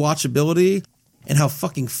rewatchability and how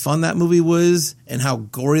fucking fun that movie was and how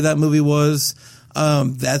gory that movie was,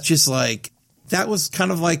 that's just like, that was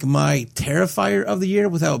kind of like my Terrifier of the year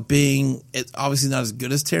without being, it's obviously not as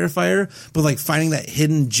good as Terrifier, but like finding that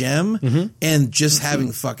hidden gem and just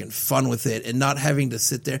having fucking fun with it and not having to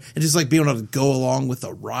sit there and just like being able to go along with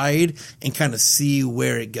the ride and kind of see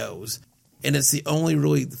where it goes. And it's the only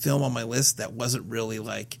really film on my list that wasn't really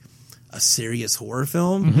like a serious horror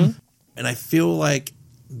film. And I feel like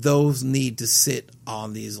those need to sit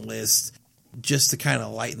on these lists just to kind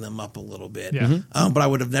of lighten them up a little bit. Yeah. But I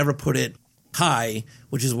would have never put it high,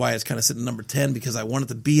 which is why it's kind of sitting number 10 because I wanted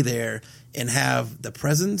to be there and have the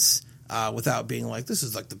presence without being like, this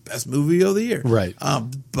is like the best movie of the year. Right.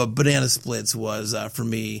 But Banana Splits was, for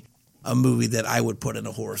me, a movie that I would put in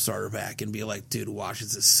a horror starter pack and be like, dude, watch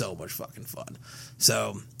this is so much fucking fun.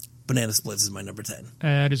 So Banana Splits is my number 10.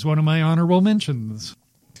 That is one of my honorable mentions.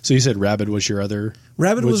 So you said Rabid was your other?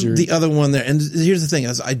 Rabid was the other one there. And here's the thing,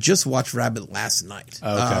 I just watched Rabid last night.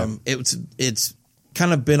 Okay. It's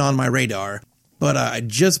kind of been on my radar, but I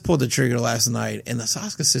just pulled the trigger last night, and the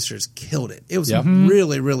Soska sisters killed it. It was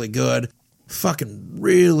really, really good. Fucking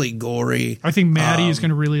really gory. I think Maddie is going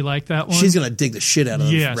to really like that one. She's going to dig the shit out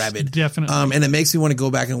of Yes, Rabid. definitely. And it makes me want to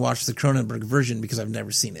go back and watch the Cronenberg version because I've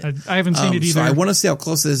never seen it. I haven't seen it either. So I want to see how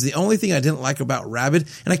close it is. The only thing I didn't like about Rabid,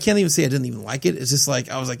 and I can't even say I didn't even like it, it's just like,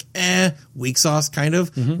 I was like, weak sauce kind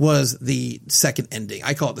of, was the second ending.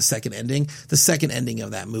 I call it the second ending. The second ending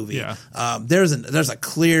of that movie. Yeah. There's a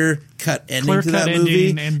clear cut ending to that Clear-cut movie.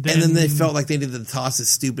 ending, and then they then- felt like they needed to toss this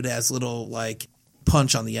stupid ass little like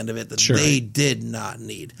punch on the end of it that Sure. they did not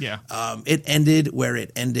need. Yeah. It ended where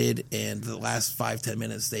it ended, and the last 5-10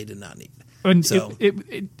 minutes they did not need. And So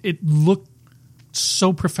it looked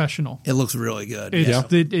so professional. it looks really good.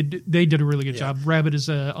 They did a really good job. Rabbit is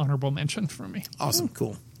an honorable mention for me. Awesome,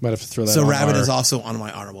 cool. Might have to throw that. So on Rabbit our- is also on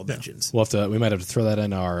my honorable mentions. We might have to throw that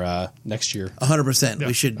in our next year 100%.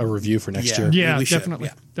 We should a review for next Yeah. year. Yeah, we should, definitely.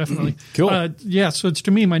 yeah. Definitely. Cool. So it's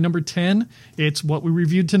to me, my number 10, it's what we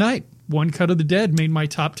reviewed tonight. One Cut of the Dead made my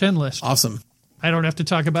top 10 list. Awesome. I don't have to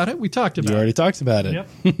talk about it. We talked about You already taled about it.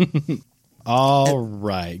 it. Yep. All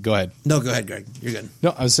right, go ahead. No, go ahead, Greg. You're good. No,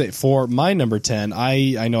 I would say for my number 10,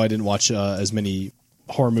 I know I didn't watch as many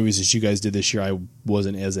horror movies as you guys did this year. I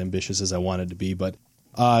wasn't as ambitious as I wanted to be, but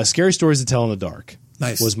Scary Stories to Tell in the Dark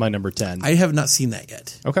Nice. was my number 10. I have not seen that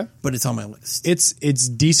yet. Okay. But it's on my list. It's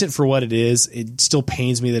decent for what it is. It still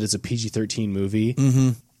pains me that it's a PG-13 movie. Mm-hmm.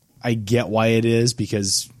 I get why it is,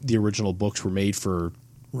 because the original books were made for,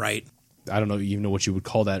 Right. I don't know even know what you would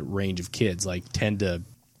call that range of kids, like 10 to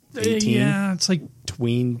 18, Yeah, it's like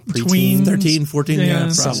tween, preteen, tweens. 13, 14, yeah,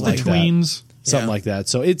 it's something the like that. tweens. something Yeah. like that.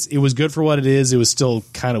 So it was good for what it is. It was still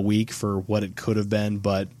kind of weak for what it could have been,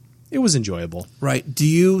 but it was enjoyable. Right. Do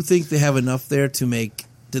you think they have enough there to make?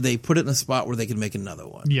 Did they put it in a spot where they can make another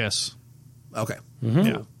one? Yes. Okay. Yeah.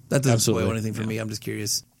 That doesn't Absolutely. spoil anything for me. I'm just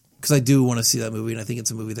curious because I do want to see that movie, and I think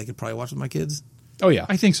it's a movie that I could probably watch with my kids. Oh yeah,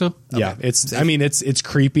 I think so. yeah. Okay. It's Safe. I mean it's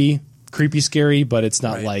creepy, scary, but it's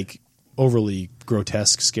not Right. like overly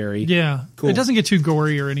grotesque scary. Yeah. Cool. It doesn't get too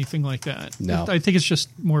gory or anything like that. No. I think it's just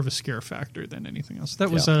more of a scare factor than anything else.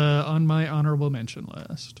 That was Yeah. on my honorable mention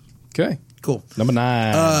list. Okay, Cool. number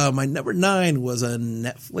 9. My number 9 was a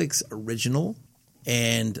Netflix original,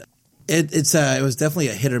 and it was definitely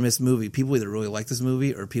a hit or miss movie. People either really liked this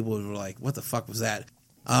movie or people were like, "What the fuck was that?"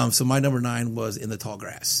 So my number 9 was In the Tall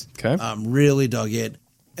Grass. Okay. Really dug it.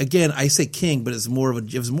 Again, I say King, but it was more of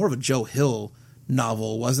a Joe Hill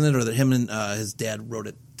novel, wasn't it? Or that him and his dad wrote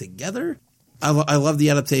it together. I love the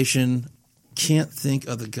adaptation. Can't think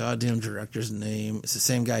of the goddamn director's name. It's the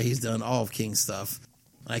same guy. He's done all of King's stuff.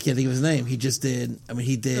 I can't think of his name. He just did. I mean,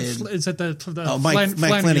 he did. Is that the Mike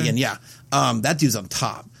Flanagan, yeah. That dude's on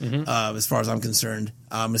top, Mm-hmm. as far as I'm concerned.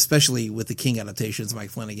 Especially with the King adaptations,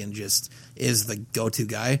 Mike Flanagan just is the go-to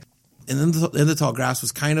guy. And then the Tall Grass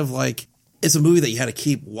was kind of like, it's a movie that you had to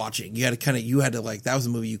keep watching. You had to that was a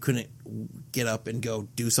movie you couldn't get up and go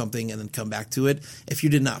do something and then come back to it. If you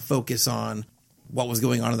did not focus on what was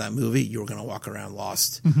going on in that movie, you were going to walk around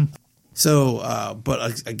lost. So,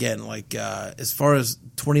 but again, as far as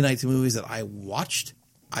 2019 movies that I watched,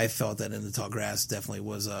 I felt that In the Tall Grass definitely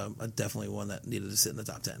was definitely one that needed to sit in the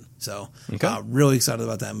top 10. So, Okay. Really excited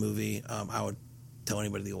about that movie. I would tell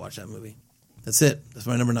anybody to go watch that movie. That's it. That's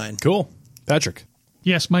my number 9. Cool, Patrick.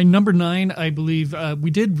 Yes, my number 9, I believe we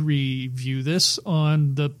did review this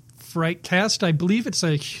on the Frightcast. I believe it's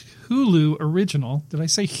a Hulu original. Did I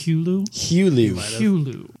say Hulu? Hulu.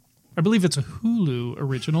 Hulu. I believe it's a Hulu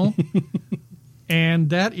original. And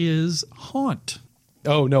that is Haunt.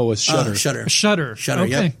 Oh no, it was Shudder. Shutter. Shudder. Okay.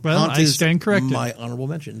 Yep. Well, Haunt I is stand corrected. My honorable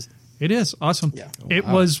mentions. It is awesome. Yeah. It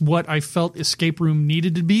was what I felt Escape Room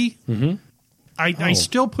needed to be. Mm-hmm. I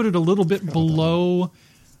still put it a little bit below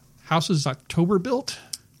Houses October Built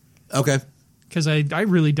Okay. because I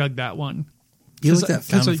really dug that one. You like that 'Cause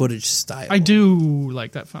found I- footage style. I do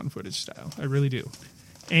like that found footage style. I really do.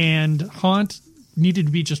 And Haunt needed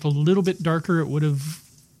to be just a little bit darker. It would have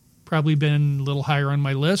probably been a little higher on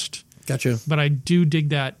my list. Gotcha. But I do dig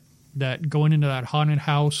that going into that haunted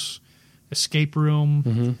house, escape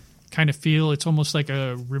room kind of feel. It's almost like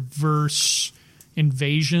a reverse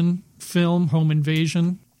invasion film, home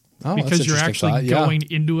invasion. Oh, that's because you're interesting actually thought. Yeah. going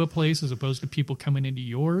into a place as opposed to people coming into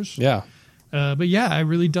yours. Yeah. But yeah, I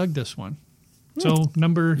really dug this one. So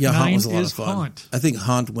number Yeah, Haunt 9 was a lot is of fun. Haunt. I think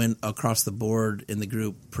Haunt went across the board in the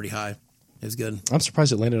group pretty high. It was good. I'm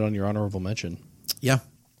surprised it landed on your honorable mention. Yeah.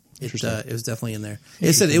 It was definitely in there.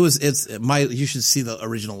 You should see the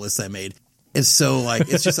original list I made. It's so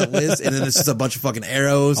it's just a list and then it's just a bunch of fucking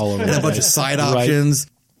arrows All over and the a bunch of place. side Right. options.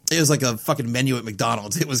 It was like a fucking menu at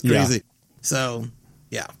McDonald's. It was Yeah. crazy. So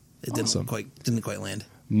yeah, it Awesome. didn't quite land.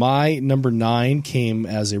 My number 9 came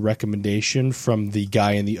as a recommendation from the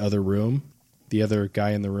guy in the other room. The other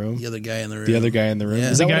guy in the room. The other guy in the room. The other guy in the room.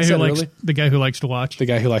 Yeah. Is that The what I guy, said who likes, earlier? the guy who likes to watch. The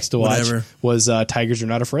guy who likes to watch Whatever. was Tigers Are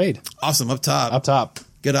Not Afraid. Awesome. Up top. Up top.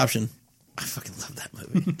 Good option. I fucking love that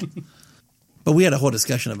movie. But we had a whole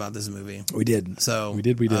discussion about this movie. We did. So We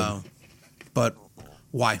did. But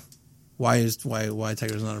why? Why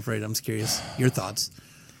Tigers Not Afraid? I'm just curious. Your thoughts?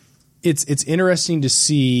 It's interesting to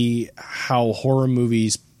see how horror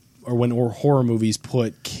movies, or when horror movies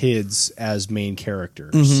put kids as main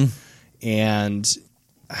characters. and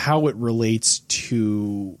how it relates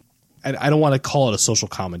to, I don't want to call it a social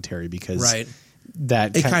commentary because Right.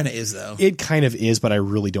 that It kind of is, though. It kind of is, but I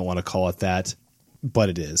really don't want to call it that, but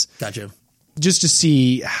it is. Gotcha. Just to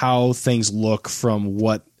see how things look from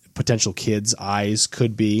what potential kids' eyes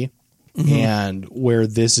could be, and where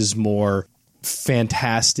this is more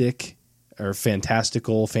fantastic or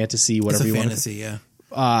fantastical, fantasy, It's whatever a you want to fantasy, yeah.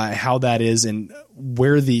 how that is and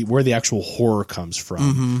where the actual horror comes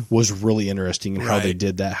from was really interesting, and how they Right.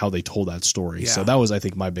 did that, how they told that story. So Yeah. that was, I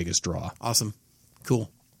think, my biggest draw. Awesome.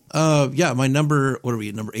 Cool. Yeah, my number, what are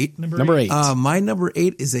we, number 8? Number 8. My number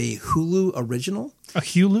 8 is a Hulu original. A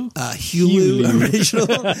Hulu? Hulu original.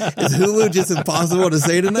 Is Hulu just impossible to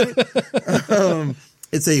say tonight?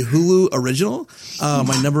 It's a Hulu original.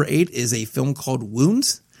 My number 8 is a film called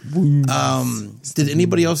Wounds. Did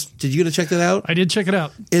anybody else, did you get to check that out? I did check it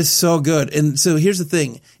out. It's so good. And so here's the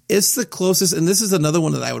thing. It's the closest, and this is another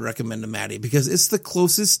one that I would recommend to Maddie, because it's the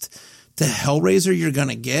closest to Hellraiser you're going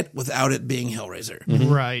to get without it being Hellraiser.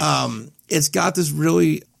 Right. It's got this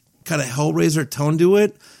really kind of Hellraiser tone to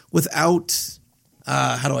it without,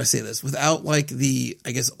 how do I say this? Without like the,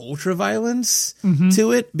 I guess, ultra violence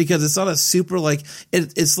to it, because it's not a super like,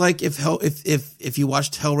 it's like if you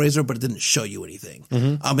watched Hellraiser, but it didn't show you anything.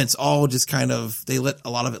 It's all just kind of, they let a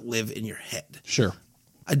lot of it live in your head. Sure.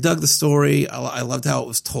 I dug the story. I loved how it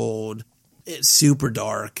was told. It's super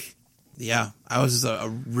dark. Yeah, I was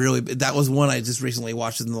just that was one I just recently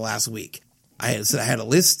watched in the last week. I had a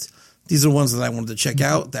list. These are ones that I wanted to check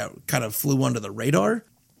out that kind of flew under the radar.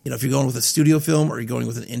 You know, if you're going with a studio film or you're going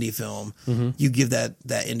with an indie film, you give that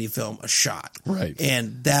indie film a shot. Right.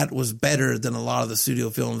 And that was better than a lot of the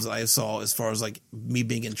studio films that I saw, as far as like me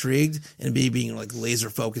being intrigued and me being like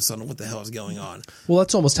laser focused on what the hell is going on. Well,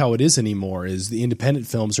 that's almost how it is anymore, is the independent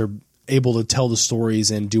films are able to tell the stories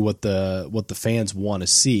and do what the fans want to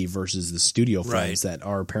see, versus the studio films Right. that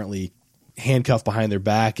are apparently handcuffed behind their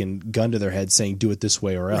back and gun to their head saying, do it this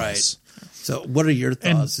way or else. Right. So what are your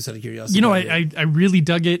thoughts, just out of curiosity? You know, I really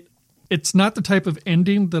dug it. It's not the type of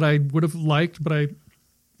ending that I would have liked, but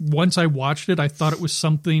once I watched it, I thought it was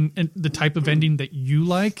something, and the type of ending that you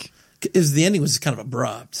like. Is the ending was kind of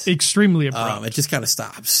abrupt. Extremely abrupt. It just kind of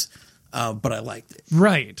stops. But I liked it.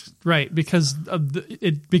 Right, because of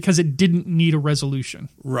because it didn't need a resolution.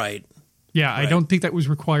 Right. Yeah, I Right. don't think that was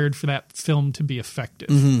required for that film to be effective.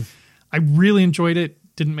 I really enjoyed it.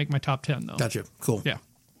 Didn't make my top 10 though. Gotcha. Cool. Yeah.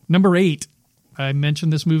 Number 8. I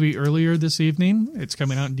mentioned this movie earlier this evening. It's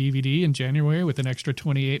coming out in DVD in January with an extra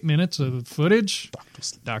 28 minutes of footage.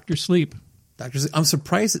 Dr. Sleep. I'm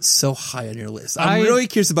surprised it's so high on your list. I'm really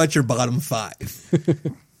curious about your bottom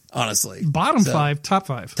 5. Honestly. Bottom 5, top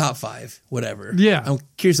 5. Top 5, whatever. Yeah. I'm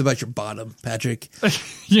curious about your bottom, Patrick.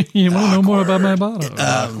 You want to know more about my bottom?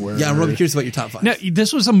 Yeah, I'm really curious about your top 5. Now,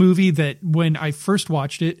 this was a movie that when I first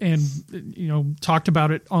watched it and talked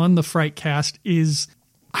about it on the Frightcast,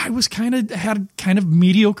 I was had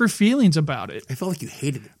mediocre feelings about it. I felt like you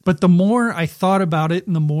hated it. But the more I thought about it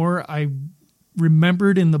and the more I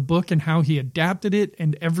remembered in the book and how he adapted it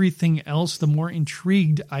and everything else, the more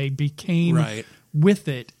intrigued I became Right. with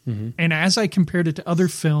it. And as I compared it to other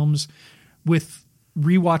films with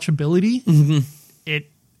rewatchability,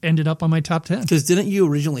 it ended up on my top 10. Because didn't you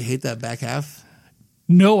originally hate that back half?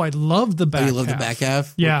 No, I loved the back You loved the back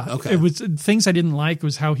half? Yeah. Okay. It was things I didn't like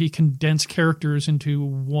was how he condensed characters into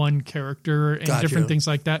one character and Gotcha. different things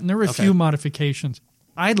like that. And there were a Okay. few modifications.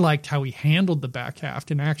 I liked how he handled the back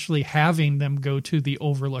half and actually having them go to the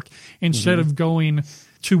Overlook instead of going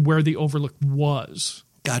to where the Overlook was.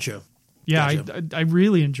 Gotcha. Yeah, Gotcha. I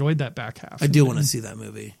really enjoyed that back half. I do want to see that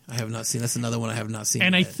movie. I have not seen. That's another one I have not seen.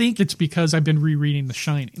 And I yet. think it's because I've been rereading The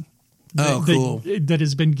Shining. Oh, cool. That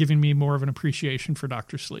has been giving me more of an appreciation for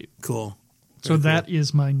Dr. Sleep. Cool. So that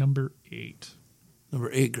is my number 8. Number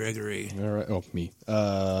 8, Gregory. All right. Oh, me.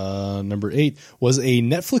 Number 8 was a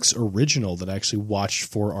Netflix original that I actually watched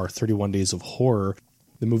for our 31 Days of Horror.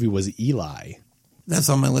 The movie was Eli. That's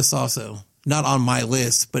on my list also. Not on my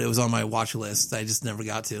list, but it was on my watch list. I just never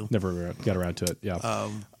got to. Never got around to it. Yeah.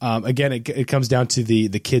 Again, it comes down to the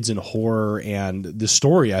kids in horror, and the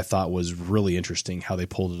story I thought was really interesting how they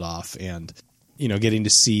pulled it off, and getting to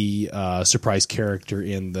see a surprise character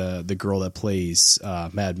in the girl that plays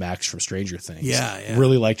Mad Max from Stranger Things. Yeah.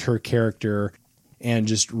 Really liked her character, and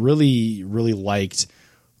just really really liked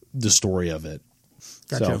the story of it.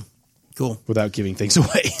 Gotcha. So, Cool. without giving things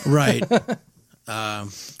away. Right.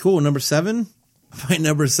 Cool. Number 7. My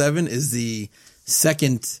number 7 is the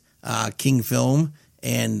second King film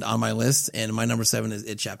and on my list, and my number 7 is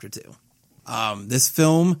It Chapter 2. This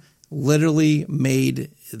film literally made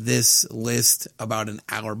this list about an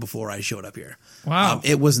hour before I showed up here. Wow.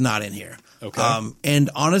 It was not in here. Okay. And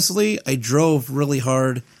honestly, I drove really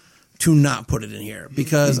hard to not put it in here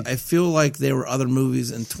because I feel like there were other movies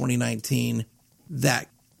in 2019 that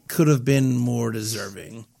could have been more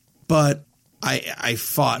deserving. But I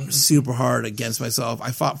fought super hard against myself.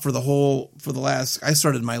 I fought for I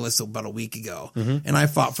started my list about a week ago, and I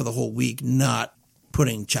fought for the whole week not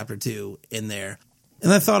putting Chapter 2 in there.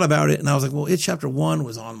 And I thought about it, and I was like, well, It Chapter 1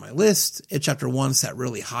 was on my list. It Chapter 1 sat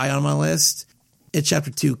really high on my list. It Chapter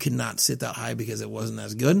 2 could not sit that high because it wasn't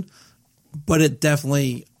as good, but it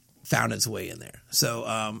definitely found its way in there. So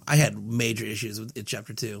I had major issues with It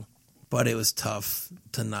Chapter 2, but it was tough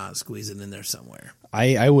to not squeeze it in there somewhere.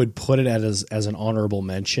 I would put it as an honorable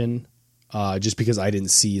mention, just because I didn't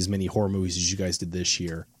see as many horror movies as you guys did this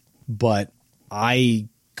year. But I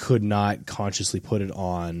could not consciously put it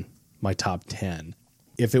on my top 10.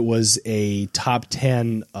 If it was a top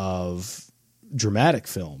 10 of dramatic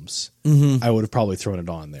films, I would have probably thrown it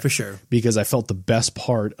on there. For sure. Because I felt the best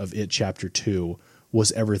part of It Chapter 2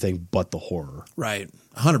 was everything but the horror. Right.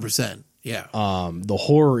 100%. Yeah. The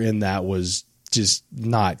horror in that was just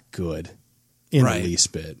not good in Right. the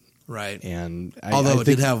least bit. Right. And Although I it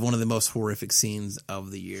did have one of the most horrific scenes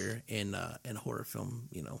of the year in horror film,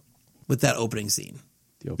 with that opening scene.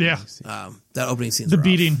 the opening Yeah. scene. That opening scene. The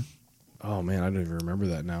beating. Oh man, I don't even remember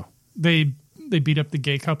that now. They beat up the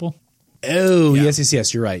gay couple. Oh, Yeah.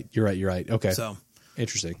 yes. You're right. Okay. So,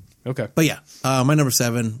 Interesting. Okay. but yeah, my number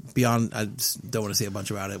 7, beyond, I just don't want to say a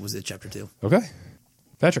bunch about it, was It Chapter 2. Okay.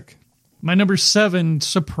 Patrick. My number 7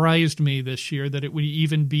 surprised me this year that it would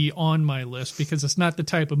even be on my list because it's not the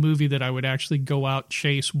type of movie that I would actually go out,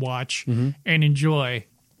 chase, watch, and enjoy.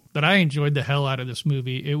 But I enjoyed the hell out of this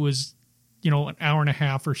movie. It was, an hour and a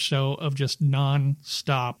half or so of just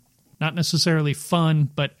non-stop. Not necessarily fun,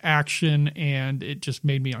 but action, and it just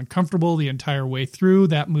made me uncomfortable the entire way through.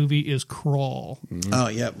 That movie is Crawl. Oh,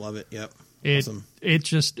 yep. Love it. Yep. Awesome. It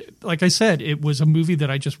just, like I said, it was a movie that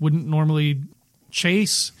I just wouldn't normally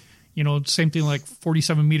chase. Same thing like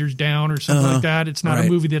 47 Meters Down or something like that. It's not a Right.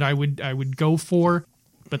 movie that I would go for,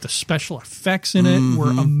 but the special effects in it were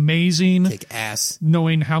amazing. Kick ass.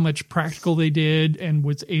 Knowing how much practical they did and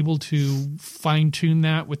was able to fine tune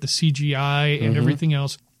that with the CGI and everything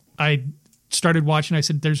else. I started watching. I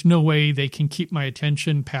said, there's no way they can keep my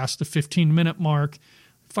attention past the 15-minute mark.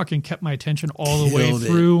 Fucking kept my attention all the way Killed it.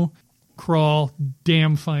 through. Crawl,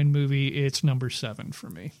 damn fine movie. It's number 7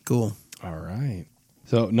 for me. Cool. All right.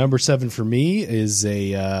 So number 7 for me is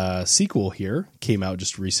a sequel here. Came out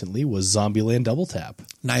just recently. Was Zombieland Double Tap.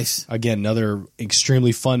 Nice. Again, another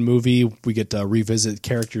extremely fun movie. We get to revisit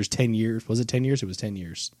characters 10 years. Was it 10 years? It was 10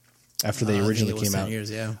 years after they I think originally it was came 10 out.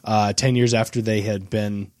 years, yeah. 10 years after they had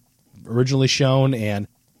been originally shown, and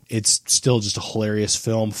it's still just a hilarious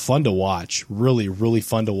film. Fun to watch. Really, really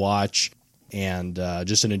fun to watch. And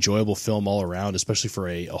just an enjoyable film all around, especially for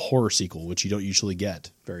a horror sequel, which you don't usually get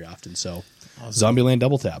very often. So, Zombieland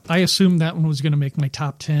Double Tap. I assumed that one was going to make my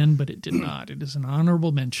top 10, but it did not. It is an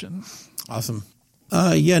honorable mention. Awesome.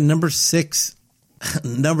 Yeah, number 6.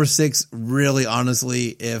 Number 6, really honestly,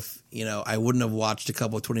 if, I wouldn't have watched a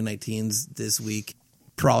couple of 2019s this week,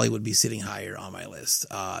 probably would be sitting higher on my list.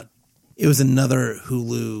 It was another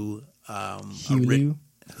Hulu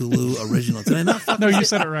original. Did I not fucking No, you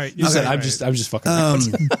said it right. You said it I'm right. just fucking around.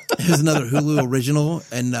 It was another Hulu original,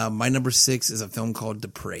 and my number 6 is a film called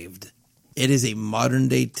Depraved. It is a modern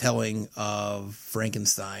day telling of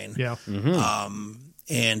Frankenstein. Yeah.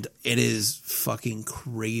 And it is fucking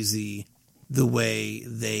crazy the way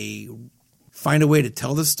they find a way to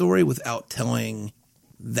tell the story without telling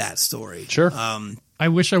that story. Sure. I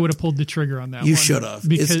wish I would have pulled the trigger on that. You one. should have.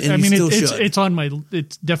 Because And you still should. it's on my.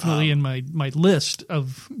 It's definitely in my list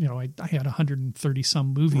of I had 130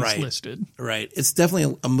 some movies Right. listed. Right. It's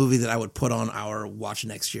definitely a movie that I would put on our watch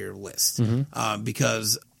next year list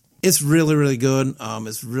because it's really, really good.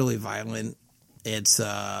 It's really violent. It's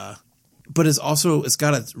but it's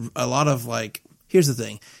got a lot of here's the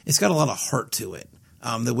thing. It's got a lot of heart to it.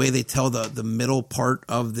 The way they tell the middle part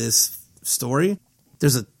of this story,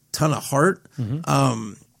 there's a ton of heart.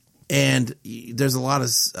 And there's a lot of,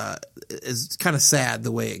 it's kind of sad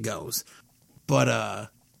the way it goes, but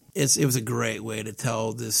it was a great way to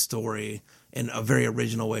tell this story and a very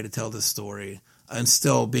original way to tell this story and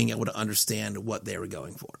still being able to understand what they were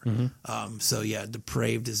going for. So yeah,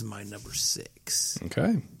 Depraved is my number 6.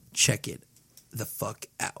 Okay. Check it the fuck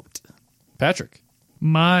out. Patrick.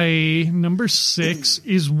 My number 6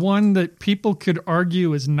 is one that people could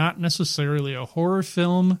argue is not necessarily a horror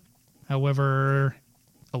film. However,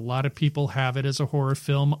 A lot of people have it as a horror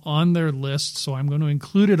film on their list, so I'm going to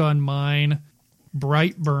include it on mine.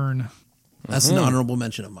 Brightburn. That's an honorable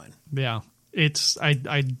mention of mine. Yeah.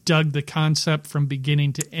 I dug the concept from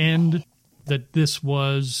beginning to end that this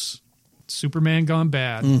was Superman gone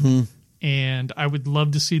bad. Mm-hmm. And I would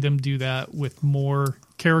love to see them do that with more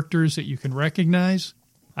characters that you can recognize.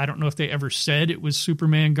 I don't know if they ever said it was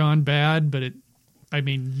Superman gone bad, but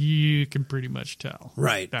you can pretty much tell.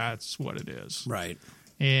 Right. That's what it is. Right.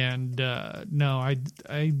 And no,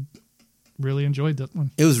 I really enjoyed that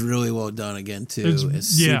one. It was really well done again, too.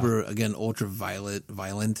 It's yeah. super, again, ultra-violent.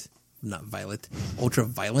 There's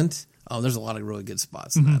a lot of really good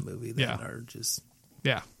spots in that movie that are just...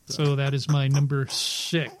 Yeah. So that is my number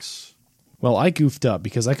 6. Well, I goofed up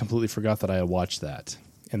because I completely forgot that I had watched that.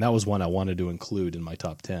 And that was one I wanted to include in my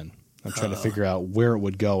top 10. I'm trying to figure out where it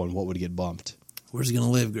would go and what would get bumped. Where's it going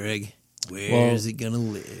to live, Greg? Where's it going to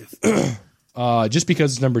live? Just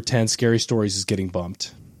because it's number 10, Scary Stories is getting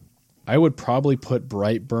bumped. I would probably put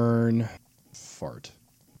Brightburn...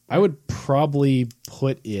 I would probably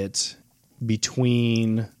put it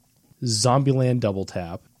between Zombieland Double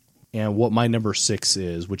Tap and what my number 6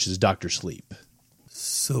 is, which is Dr. Sleep.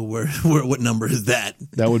 So what number is that?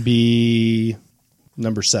 That would be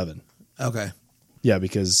number 7. Okay. Yeah,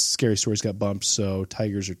 because Scary Stories got bumped, so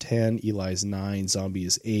Tigers are 10, Eli's 9, Zombie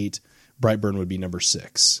is 8, Brightburn would be number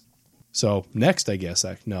 6. So next, I guess.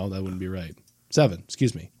 No, that wouldn't be right. 7,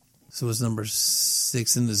 excuse me. So was number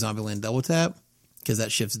 6 in the Zombieland Double Tap? Because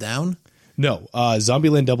that shifts down? No,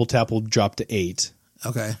 Zombieland Double Tap will drop to 8.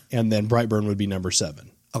 Okay. And then Brightburn would be number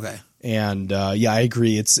 7. Okay. And I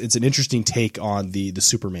agree. It's an interesting take on the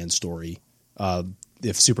Superman story.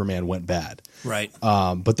 If Superman went bad, right?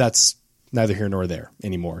 But that's neither here nor there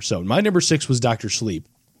anymore. So my number 6 was Dr. Sleep.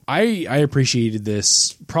 I appreciated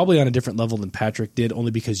this probably on a different level than Patrick did,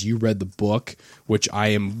 only because you read the book, which I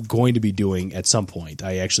am going to be doing at some point.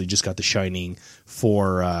 I actually just got The Shining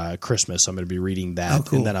for Christmas. So I'm going to be reading that, oh,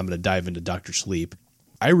 cool. And then I'm going to dive into Dr. Sleep.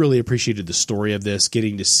 I really appreciated the story of this,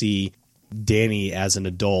 getting to see Danny as an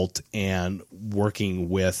adult and working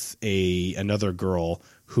with another girl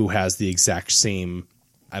who has the exact same,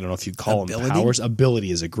 I don't know if you'd call them powers.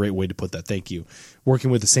 Ability is a great way to put that. Thank you.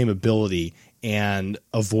 Working with the same ability and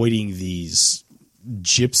avoiding these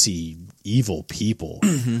gypsy evil people,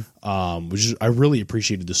 I really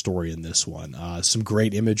appreciated the story in this one. Some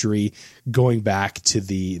great imagery. Going back to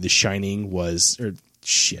the Shining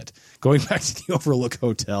going back to the Overlook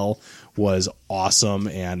Hotel was awesome,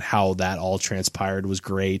 and how that all transpired was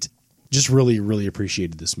great. Just really, really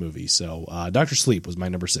appreciated this movie. So Dr. Sleep was my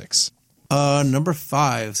number 6. Number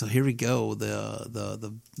 5. So here we go.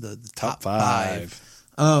 The top 5.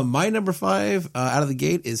 My number 5 out of the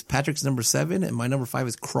gate is Patrick's number 7, and my number 5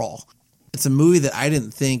 is Crawl. It's a movie that I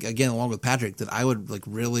didn't think, again, along with Patrick, that I would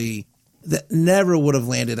that never would have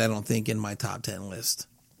landed, I don't think, in my top 10 list.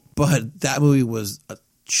 But that movie was a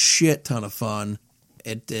shit ton of fun.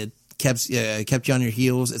 It kept you on your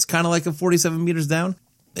heels. It's kind of like a 47 Meters Down.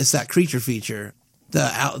 It's that creature feature.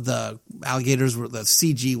 The alligators the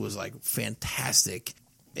CG was like fantastic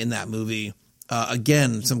in that movie.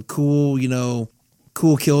 Again, some cool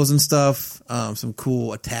kills and stuff. Some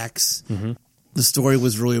cool attacks. Mm-hmm. The story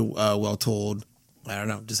was really well told. I don't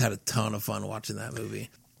know, just had a ton of fun watching that movie.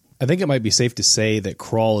 I think it might be safe to say that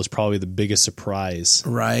Crawl is probably the biggest surprise,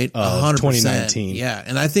 right? Of 2019. Yeah,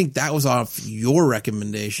 and I think that was off your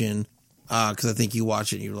recommendation because I think you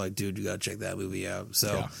watched it and you were like, "Dude, you got to check that movie out."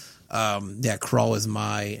 So, Crawl is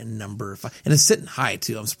my number 5, and it's sitting high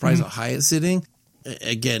too. I'm surprised how high it's sitting.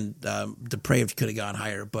 Again, Depraved could have gone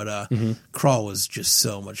higher, but Crawl was just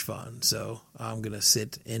so much fun. So I'm gonna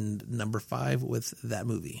sit in number 5 with that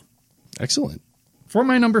movie. Excellent. For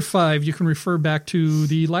my number 5, you can refer back to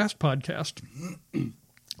the last podcast.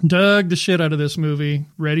 Dug the shit out of this movie,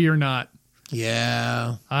 Ready or Not.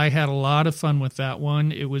 Yeah. I had a lot of fun with that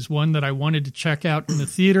one. It was one that I wanted to check out in the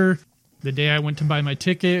theater. The day I went to buy my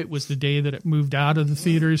ticket was the day that it moved out of the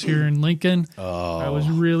theaters here in Lincoln. Oh. I was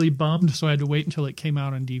really bummed, so I had to wait until it came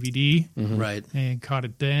out on DVD. Mm-hmm. Right. And caught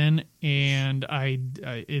it then. And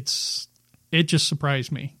it just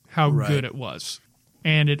surprised me how good it was.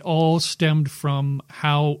 And it all stemmed from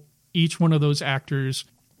how each one of those actors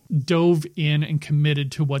dove in and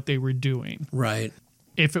committed to what they were doing. Right.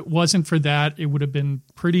 If it wasn't for that, it would have been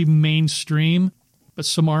pretty mainstream. But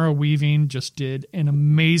Samara Weaving just did an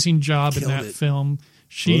amazing job in that film.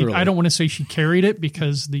 I don't want to say she carried it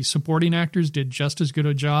because the supporting actors did just as good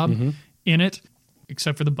a job in it,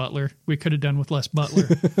 except for the butler. We could have done with less butler.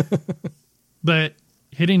 But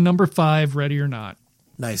hitting number 5, Ready or Not.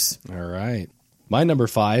 Nice. All right. My number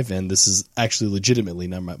 5, and this is actually legitimately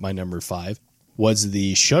my number 5, was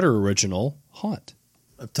the Shudder original Haunt.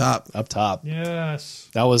 Up top. Up top. Yes.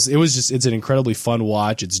 It's an incredibly fun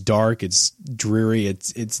watch. It's dark. It's dreary.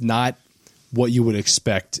 It's not what you would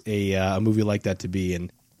expect a movie like that to be.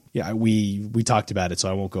 And yeah, we talked about it, so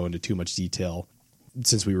I won't go into too much detail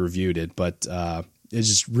since we reviewed it, but it's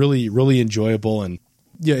just really, really enjoyable. And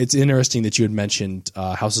yeah, it's interesting that you had mentioned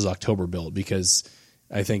House's October Built, because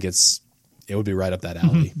I think it would be right up that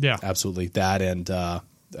alley. Mm-hmm. Yeah. Absolutely. That and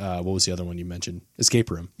what was the other one you mentioned? Escape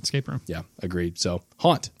Room. Escape Room. Yeah, agreed. So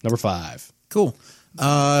Haunt, number 5. Cool.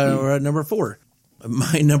 We're at number 4.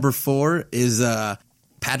 My number 4 is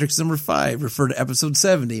Patrick's number 5. Refer to episode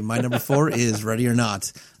 70. My number 4 is Ready or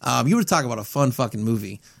Not. You were talking about a fun fucking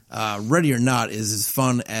movie. Ready or Not is as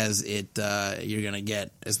fun as you're gonna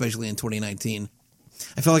get, especially in 2019.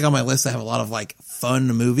 I feel like on my list I have a lot of like fun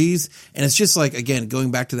movies, and it's just like, again, going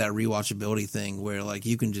back to that rewatchability thing where like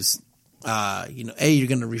you can just you're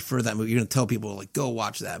going to refer that movie, you're going to tell people like go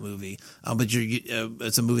watch that movie, but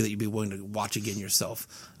it's a movie that you'd be willing to watch again yourself.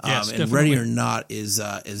 Yes, and definitely. Ready or Not is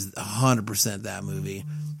 100% that movie.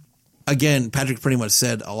 Again, Patrick pretty much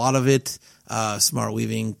said a lot of it. Smart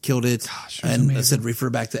Weaving killed it. Gosh, it was and I amazing. said refer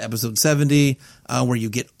back to episode 70 where you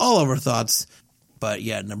get all of our thoughts. But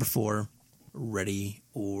yeah, number 4, Ready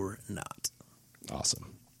or Not.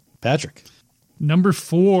 Awesome. Patrick. Number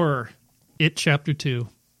 4, It Chapter 2.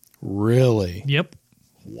 Really? Yep.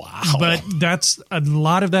 Wow. But that's a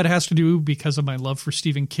lot of that has to do because of my love for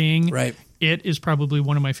Stephen King. Right. It is probably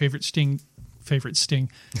one of my favorite Sting.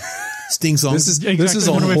 Sting songs. This is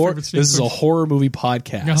Exactly one of my favorite Sting a songs. horror movie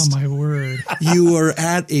podcast. Oh my word. You are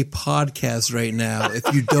at a podcast right now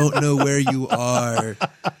if you don't know where you are.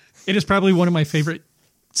 It is probably one of my favorite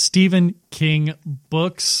Stephen King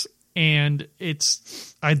books, and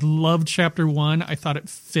I loved chapter 1. I thought it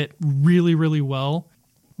fit really, really well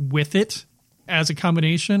with it as a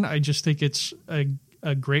combination. I just think it's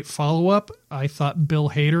a great follow-up. I thought Bill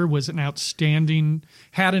Hader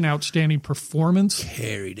had an outstanding performance.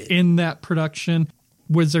 Carried it. In that production.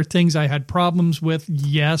 Was there things I had problems with?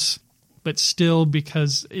 Yes, but still,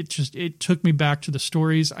 because it took me back to the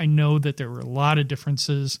stories. I know that there were a lot of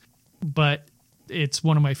differences, but it's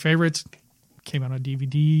one of my favorites. Came out on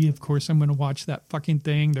DVD. Of course, I'm going to watch that fucking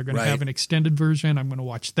thing. They're going to have an extended version. I'm going to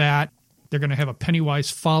watch that. They're going to have a Pennywise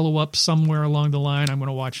follow-up somewhere along the line. I'm going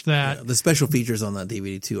to watch that. Yeah, the special features on that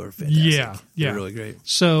DVD too are fantastic. Yeah. They're really great.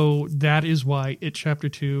 So that is why It Chapter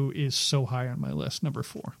 2 is so high on my list, number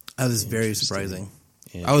 4. That was very surprising.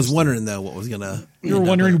 I was wondering though what was gonna. You were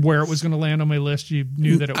wondering where it was going to land on my list. You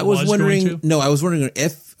knew that it was wondering. going to. No, I was wondering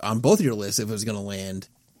if on both of your lists if it was going to land,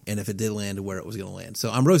 and if it did land, where it was going to land. So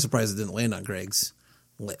I'm really surprised it didn't land on Greg's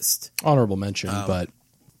list. Honorable mention, but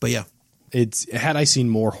yeah, had I seen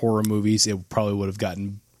more horror movies, it probably would have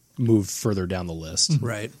gotten moved further down the list.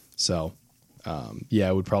 right. So,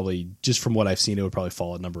 it would probably, just from what I've seen, it would probably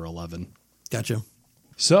fall at number 11. Gotcha.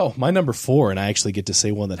 So, my number 4, and I actually get to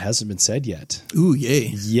say one that hasn't been said yet. Ooh,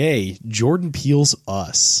 yay! Yay, Jordan Peele's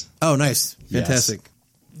Us. Oh, nice, fantastic.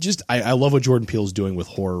 Just, I love what Jordan Peele's doing with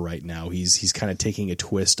horror right now. He's kind of taking a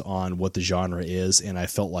twist on what the genre is, and I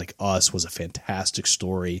felt like Us was a fantastic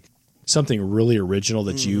story. Something really original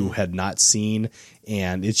that you had not seen,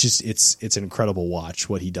 and it's an incredible watch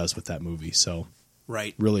what he does with that movie. So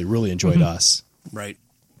Right. really, really enjoyed Us. Right.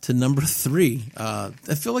 To number 3. I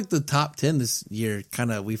feel like the top 10 this year,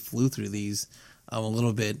 we flew through these a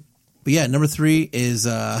little bit. But yeah, number 3 is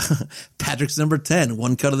Patrick's number 10,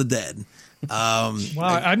 One Cut of the Dead. Wow,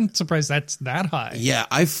 I'm surprised that's that high. Yeah,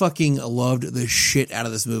 I fucking loved the shit out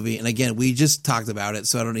of this movie. And again, we just talked about it,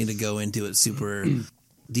 so I don't need to go into it super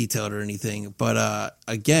detailed or anything. But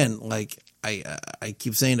again, like I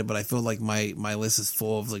keep saying it, but I feel like my list is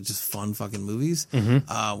full of like just fun fucking movies where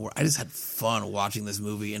I just had fun watching this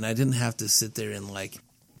movie, and I didn't have to sit there and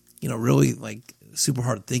really like super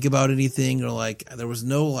hard to think about anything, or like there was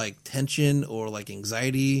no like tension or like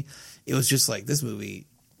anxiety. It was just like this movie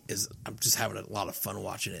I'm just having a lot of fun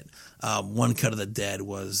watching it. One Cut of the Dead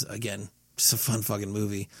was, again, just a fun fucking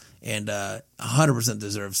movie, and 100%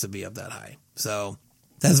 deserves to be up that high. So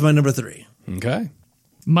that's my number 3. Okay.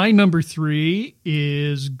 My number 3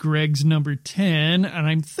 is Greg's number 10, and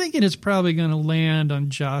I'm thinking it's probably going to land on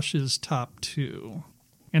Josh's top 2.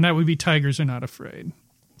 And that would be Tigers Are Not Afraid.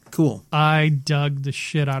 Cool. I dug the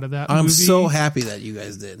shit out of that movie. I'm so happy that you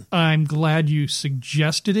guys did. I'm glad you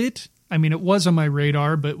suggested it. I mean, it was on my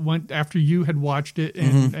radar, but after you had watched it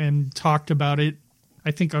and talked about it,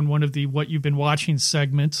 I think on one of the What You've Been Watching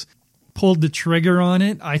segments, pulled the trigger on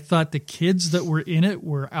it. I thought the kids that were in it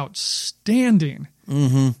were outstanding.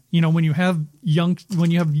 Mm-hmm. You know, when you have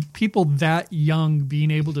people that young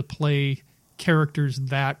being able to play characters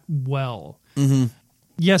that well,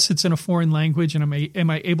 Yes, it's in a foreign language, and am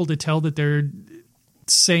I able to tell that they're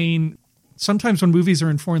saying... Sometimes when movies are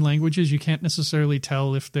in foreign languages, you can't necessarily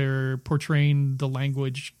tell if they're portraying the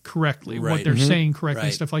language correctly, what Right. they're saying correctly,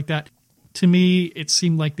 Right. stuff like that. To me, it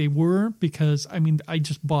seemed like they were, because, I mean, I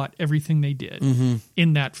just bought everything they did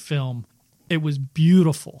in that film. It was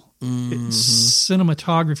beautiful.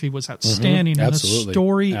 Cinematography was outstanding, and the Absolutely.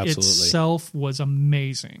 story Absolutely. itself was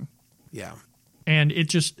amazing. Yeah. And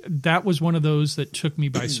that was one of those that took me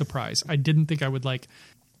by surprise. I didn't think I would like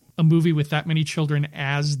a movie with that many children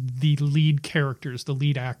as the lead characters, the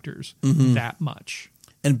lead actors, that much.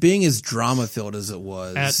 And being as drama filled as it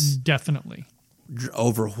was Definitely.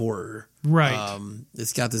 over horror. Right.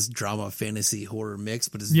 It's got this drama fantasy horror mix,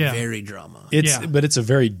 but it's Yeah. very drama. But it's a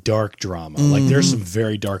very dark drama. Like there's some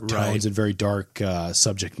very dark tones Right. and very dark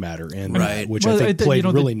subject matter in Right. that, which Well, I think you played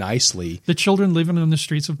know, really nicely. The children living on the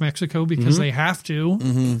streets of Mexico because they have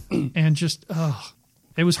to, and just,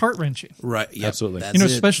 it was heart-wrenching. Right. Yep. Absolutely. That's You know,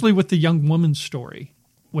 it. especially with the young woman's story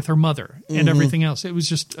with her mother and everything else. It was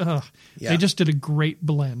just, Yeah. they just did a great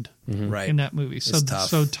blend right. in that movie. So, It's tough.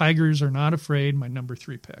 so Tigers Are Not Afraid, my number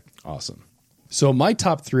 3 pick. Awesome. So my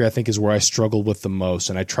top 3, I think, is where I struggled with the most,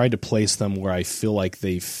 and I tried to place them where I feel like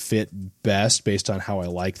they fit best based on how I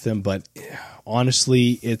like them. But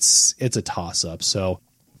honestly, it's a toss-up. So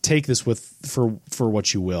take this for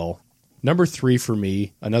what you will. Number 3 for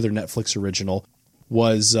me, another Netflix original,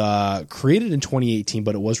 was created in 2018,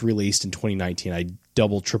 but it was released in 2019. I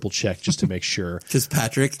triple checked just to make sure. Because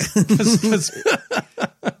Patrick.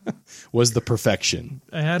 Was The Perfection.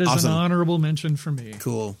 That is Awesome. an honorable mention for me.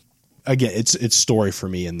 Cool. Again, it's story for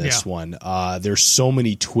me in this Yeah. one. There's so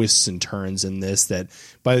many twists and turns in this that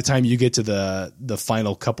by the time you get to the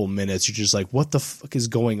final couple minutes, you're just like, what the fuck is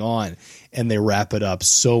going on? And they wrap it up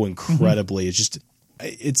so incredibly. It's just,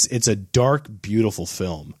 it's a dark, beautiful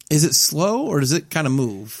film. Is it slow or does it kind of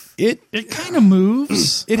move? It kind of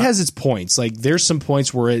moves. It has its points. Like there's some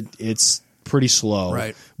points where it's pretty slow,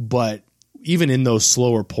 Right. But even in those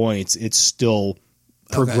slower points, it's still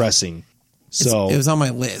progressing. So It was on my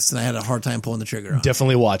list and I had a hard time pulling the trigger on it.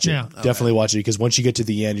 definitely watch it. Yeah. Definitely watch it, because once you get to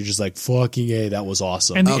the end, you're just like, fucking A, that was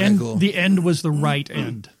awesome. And the Okay, end, cool. the end was the right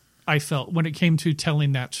end, I felt, when it came to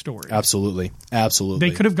telling that story. Absolutely. Absolutely.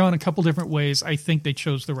 They could have gone a couple different ways. I think they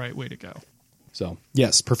chose the right way to go. So,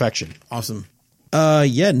 yes, Perfection. Awesome.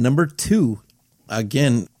 Yeah, number 2.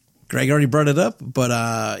 Again, Greg already brought it up,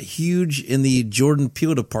 but huge in the Jordan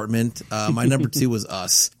Peele department. My number 2 was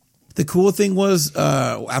Us. The cool thing was,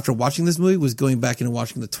 after watching this movie, was going back and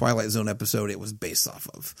watching the Twilight Zone episode it was based off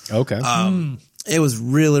of. Okay. It was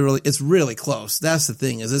really, it's really close. That's the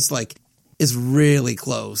thing, is it's really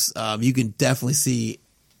close. You can definitely see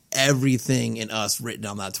everything in Us written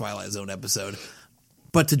on that Twilight Zone episode.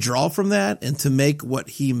 But to draw from that and to make what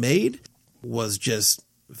he made was just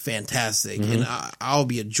fantastic. And I'll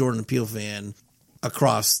be a Jordan Peele fan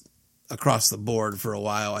across the board for a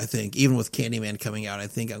while, I think. Even with Candyman coming out, I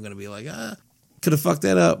think I'm going to be like, could have fucked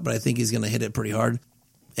that up, but I think he's going to hit it pretty hard.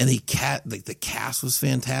 And the cast was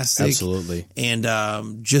fantastic. Absolutely.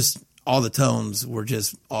 And just all the tones were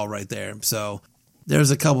just all right there. So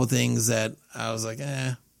there's a couple of things that I was like,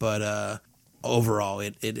 but overall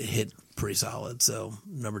it hit pretty solid. So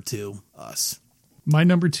number 2, Us. My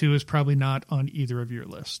number 2 is probably not on either of your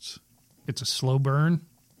lists. It's a slow burn,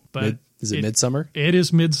 but Is it Midsummer? It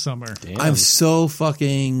is Midsummer. Damn. I'm so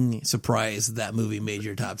fucking surprised that movie made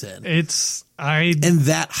your top 10. And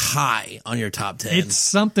that high on your top 10. It's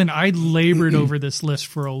something I labored over this list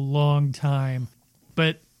for a long time,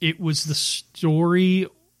 but it was the story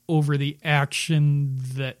over the action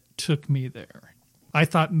that took me there. I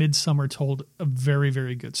thought Midsummer told a very,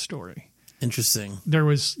 very good story. Interesting. There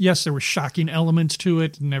were shocking elements to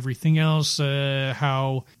it and everything else.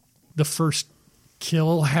 How the first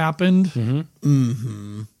kill happened.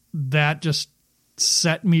 That just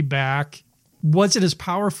set me back. Was it as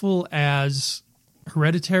powerful as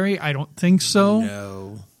Hereditary? I don't think so.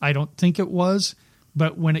 No. I don't think it was.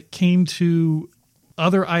 But when it came to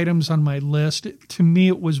other items on my list, to me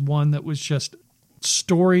it was one that was just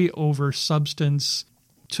story over substance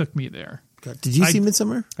took me there. Did you see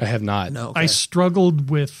Midsummer? I have not. No. I Okay. struggled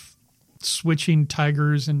with switching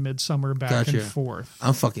Tigers and Midsummer back Gotcha. and forth.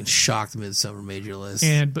 I'm fucking shocked Midsummer made your list.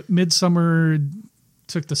 But Midsummer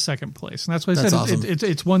took the second place. And that's why I That's said awesome.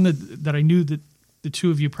 it's one that I knew that the two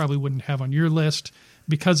of you probably wouldn't have on your list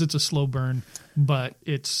because it's a slow burn, but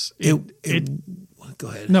Go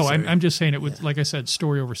ahead. no, Sorry. I'm just saying it would, like I said,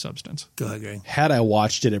 story over substance. Go ahead, Greg. Had I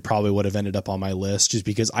watched it, it probably would have ended up on my list just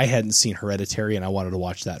because I hadn't seen Hereditary and I wanted to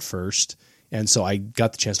watch that first. And so I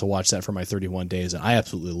got the chance to watch that for my 31 days, and I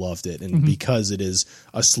absolutely loved it. And because it is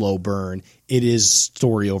a slow burn, it is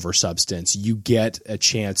story over substance. You get a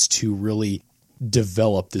chance to really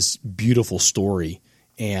develop this beautiful story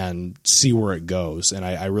and see where it goes. And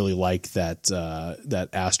I really like that that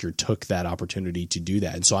Aster took that opportunity to do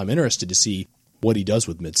that. And so I'm interested to see what he does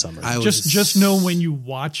with Midsommar. Just know when you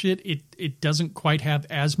watch it, it doesn't quite have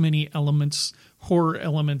as many horror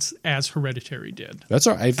elements as Hereditary did. That's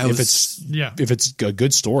all right. If it's a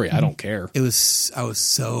good story, I don't care. I was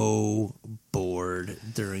so bored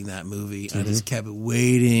during that movie. I just kept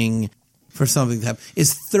waiting for something to happen.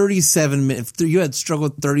 It's 37 minutes. If you had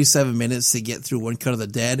struggled 37 minutes to get through One Cut of the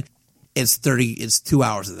Dead, it's 2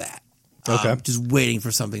 hours of that. Okay. Just waiting for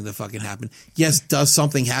something to fucking happen. Yes, does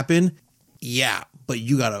something happen? Yeah, but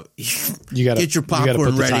you gotta get your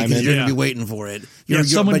popcorn ready because you're gonna be waiting for it.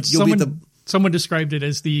 Someone described it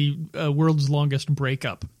as the world's longest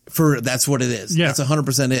breakup. That's what it is. Yeah. That's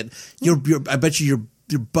 100% it. I bet you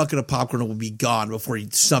your bucket of popcorn will be gone before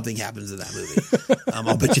something happens in that movie.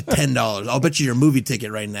 I'll bet you $10. I'll bet you your movie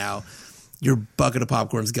ticket right now. Your bucket of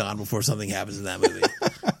popcorn's gone before something happens in that movie.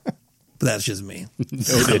 But that's just me.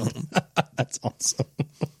 Noted. That's awesome.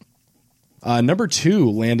 Number 2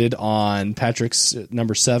 landed on Patrick's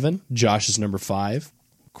number 7, Josh's number 5,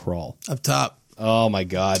 Crawl. Up top. Oh my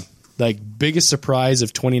God. Like, biggest surprise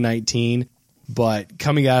of 2019, but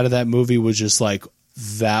coming out of that movie was just like,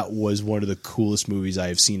 that was one of the coolest movies I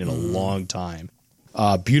have seen in a long time.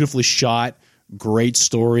 Beautifully shot, great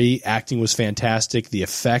story, acting was fantastic, the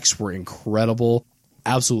effects were incredible.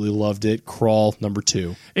 Absolutely loved it. Crawl, number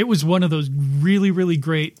 2. It was one of those really, really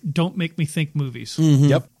great don't make me think movies. Mm-hmm.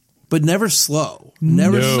 Yep. But never slow.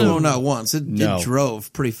 Never slow, not once. It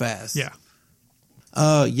drove pretty fast. Yeah.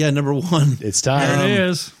 Number 1. It's time. There it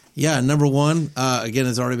is. Yeah, number 1. Again,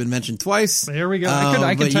 it's already been mentioned twice. There we go.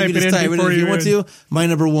 I can type it in if you want to. My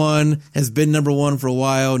number 1 has been number 1 for a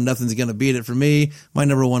while. Nothing's going to beat it for me. My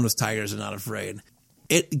number 1 was Tigers Are Not Afraid.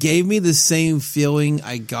 It gave me the same feeling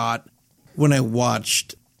I got when I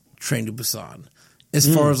watched Train to Busan.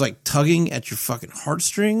 As far as like tugging at your fucking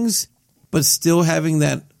heartstrings, but still having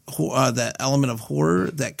that element of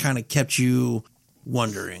horror that kind of kept you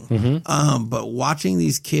wondering. But watching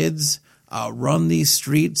these kids run these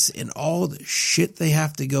streets and all the shit they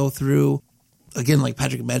have to go through, again, like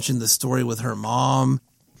Patrick mentioned, the story with her mom,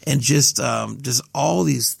 and just all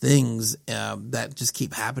these things that just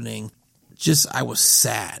keep happening. I was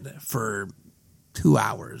sad for 2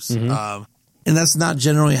 hours, and that's not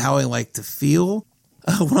generally how I like to feel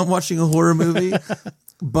when I'm watching a horror movie.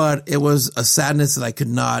 But it was a sadness that I could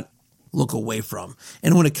not look away from.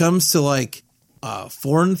 And when it comes to like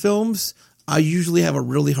foreign films, I usually have a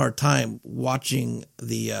really hard time watching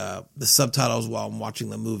the subtitles while I'm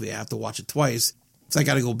watching the movie. I have to watch it twice, so I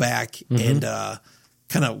got to go back and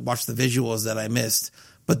kind of watch the visuals that I missed.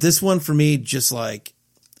 But this one for me, just like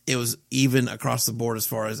it was even across the board as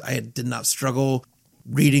far as I did not struggle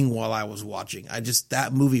reading while I was watching.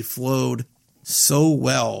 That movie flowed so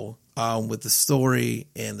well. With the story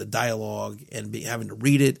and the dialogue and having to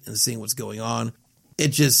read it and seeing what's going on.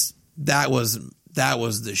 That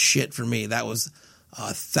was the shit for me. That was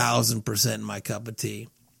 1,000% my cup of tea.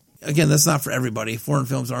 Again, that's not for everybody. Foreign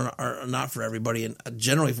films are not for everybody. And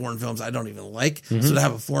generally foreign films I don't even like. So to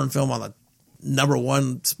have a foreign film on the number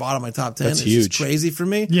 1 spot on my top 10 is just crazy for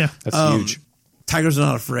me. Yeah. That's huge. Tigers Are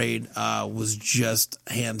Not Afraid was just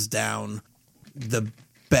hands down the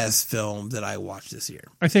best film that I watched this year.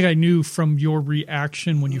 I think I knew from your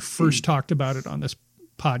reaction when you first talked about it on this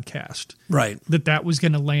podcast, right, that was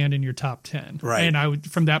going to land in your top 10. Right. And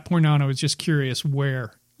from that point on, I was just curious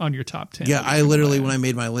where on your top 10. Yeah, I literally, when I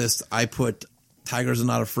made my list, I put Tigers Are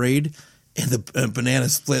Not Afraid and the Banana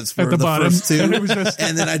Splits for the first 2.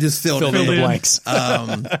 And then I just filled in the blanks.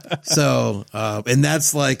 And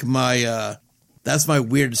that's like that's my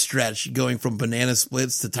weird stretch, going from Banana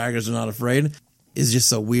Splits to Tigers Are Not Afraid. Is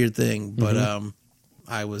just a weird thing, but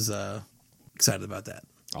I was excited about that.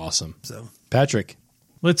 Awesome. So, Patrick.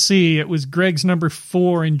 Let's see. It was Greg's number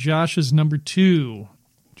 4 and Josh's number 2.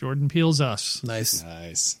 Jordan Peele's Us. Nice.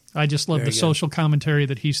 I just love the social commentary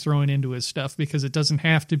that he's throwing into his stuff, because it doesn't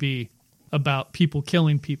have to be about people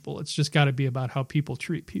killing people. It's just got to be about how people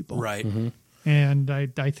treat people. Right. And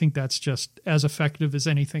I think that's just as effective as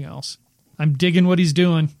anything else. I'm digging what he's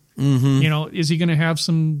doing. You know, is he going to have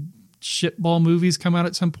some shitball movies come out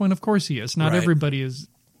at some point? Of course he is. Not everybody is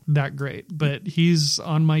that great, but he's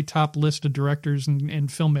on my top list of directors and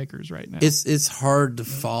filmmakers right now. It's hard to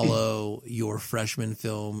follow your freshman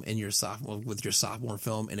film and your sophomore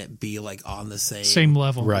film and it be like on the same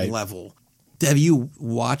level. level. Have you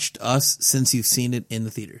watched Us since you've seen it in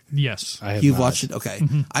the theater? Yes. I have You've not. watched it? Okay.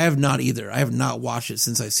 I have not either. I have not watched it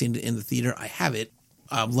since I've seen it in the theater. I have it.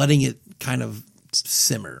 Letting it kind of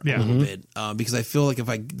simmer a little bit because I feel like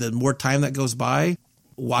the more time that goes by,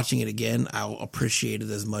 watching it again, I'll appreciate it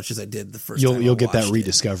as much as I did the first time. You'll get that watched it.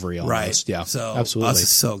 rediscovery almost. Right. Yeah. So absolutely. Us is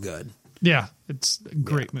so good. Yeah, it's a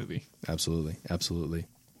great movie. Absolutely. Absolutely.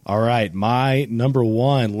 All right. My number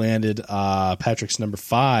 1 landed Patrick's number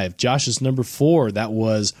 5. Josh's number 4. That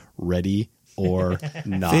was Ready or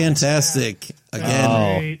Not. Fantastic.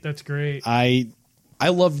 Again, That's great. I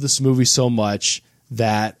loved this movie so much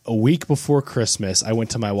that a week before Christmas, I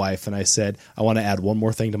went to my wife and I said, I want to add one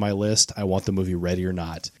more thing to my list. I want the movie Ready or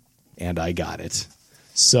Not. And I got it.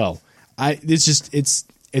 So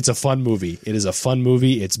it's a fun movie. It is a fun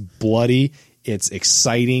movie. It's bloody. It's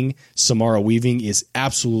exciting. Samara Weaving is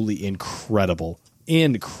absolutely incredible.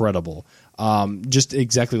 Incredible. Just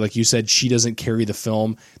exactly like you said, she doesn't carry the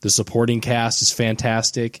film. The supporting cast is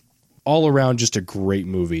fantastic. All around, just a great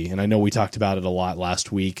movie. And I know we talked about it a lot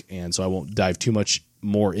last week, and so I won't dive too much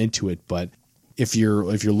more into it. But if you're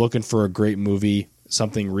looking for a great movie,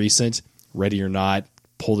 something recent, Ready or Not,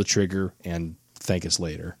 pull the trigger and thank us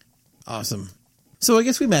later. awesome. So I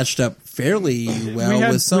guess we matched up fairly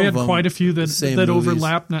well with some we of had them. quite a few that Same movies.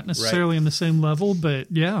 overlap, not necessarily in the same level, but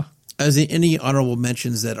yeah. Is there any honorable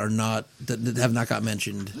mentions that have not got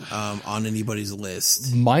mentioned on anybody's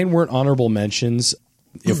list? Mine weren't honorable mentions.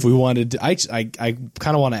 If we wanted to, I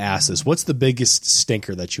kind of want to ask this. What's the biggest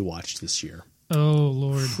stinker that you watched this year? Oh,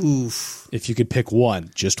 Lord. Oof. If you could pick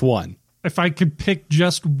one, just one. If I could pick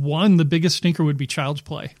just one, the biggest stinker would be Child's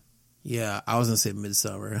Play. Yeah, I was going to say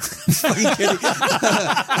Midsummer. Fucking kidding.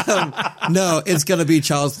 No, it's going to be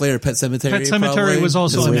Child's Play or Pet Sematary. Pet Sematary probably. was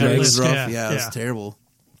also The on that way it list, was rough. yeah, Yeah, it was yeah. terrible.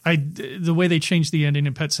 The way they changed the ending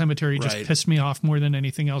in Pet Sematary just Right. pissed me off more than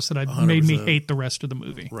anything else that made me 100%. hate the rest of the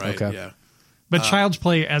movie. Right, Okay. yeah. But Child's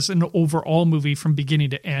Play as an overall movie from beginning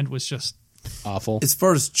to end was just Awful. As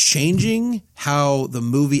far as changing how the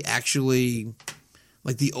movie actually,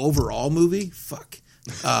 like the overall movie,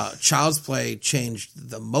 Child's Play changed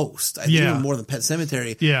the most. I think Yeah. even more than Pet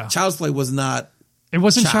Sematary. Yeah. Child's Play was not, it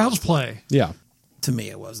wasn't Child's Child's Play. Yeah. to me,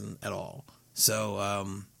 it wasn't at all.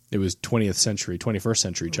 So, It was 21st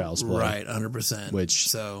century Child's Play. right, 100%. Which-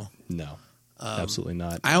 So, No. Absolutely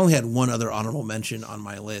not. I only had one other honorable mention on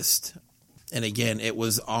my list. And again, it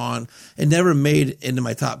never made into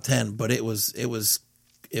my top 10, but it was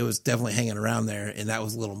definitely hanging around there. And that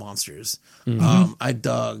was Little Monsters. I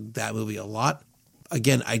dug that movie a lot.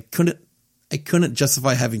 Again, I couldn't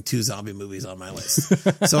justify having 2 zombie movies on my list.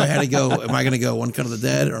 So I had to go, am I going to go One Cut of the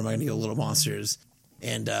Dead or am I going to go Little Monsters?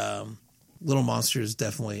 And, Little Monsters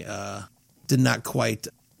definitely, did not quite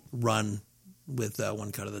run with,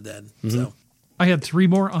 One Cut of the Dead. So. I had 3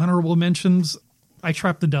 more honorable mentions. I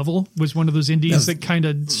Trapped the Devil was one of those indies that kind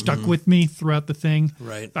of stuck with me throughout the thing.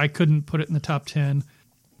 Right. I couldn't put it in the top 10.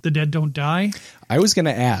 The Dead Don't Die, I was going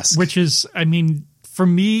to ask. which is, I mean, for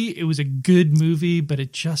me, it was a good movie, but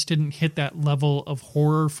it just didn't hit that level of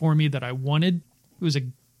horror for me that I wanted. It was a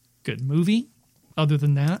good movie, other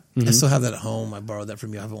than that. I still have that at home. I borrowed that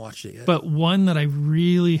from you. I haven't watched it yet. But one that I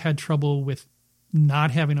really had trouble with not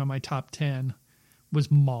having on my top 10 was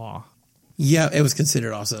Maw. Yeah, it was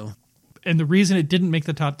considered also. And the reason it didn't make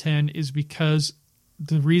the top 10 is because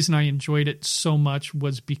the reason I enjoyed it so much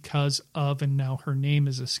was because of, and now her name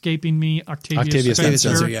is escaping me, Octavia Spencer.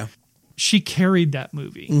 Spencer, yeah. She carried that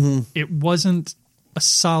movie. It wasn't a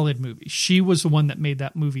solid movie. She was the one that made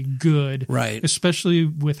that movie good. Right. Especially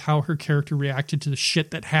with how her character reacted to the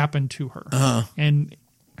shit that happened to her. And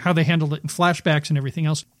how they handled it in flashbacks and everything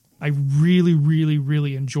else. I really, really,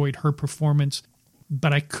 really enjoyed her performance.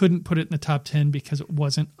 But I couldn't put it in the top 10 because it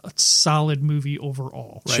wasn't a solid movie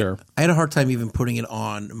overall. Right. Sure. I had a hard time even putting it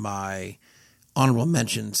on my honorable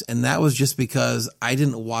mentions, and that was just because I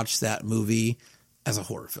didn't watch that movie as a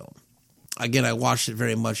horror film. Again, I watched it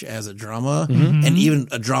very much as a drama, and even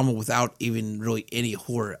a drama without even really any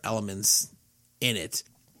horror elements in it.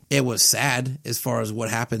 It was sad as far as what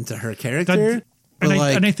happened to her character. And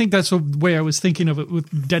I think that's the way I was thinking of it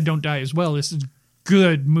with Dead Don't Die as well. This is a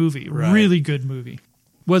good movie, really good movie.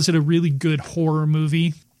 Was it a really good horror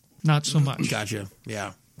movie? Not so much. Gotcha.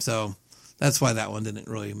 Yeah. So that's why that one didn't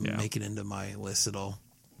really make it into my list at all.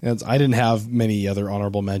 I didn't have many other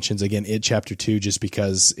honorable mentions. Again, It Chapter 2, just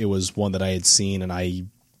because it was one that I had seen and I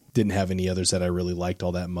didn't have any others that I really liked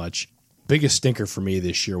all that much. Biggest stinker for me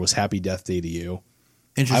this year was Happy Death Day to You.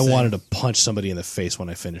 I Interesting. wanted to punch somebody in the face when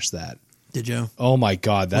I finished that. Did you? Oh my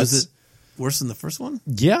God. Was it worse than the first one?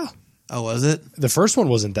 Yeah. Oh, was it? The first one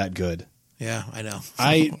wasn't that good. Yeah, I know.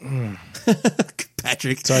 I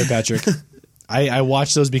Patrick. Sorry, Patrick. I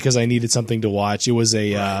watched those because I needed something to watch. It was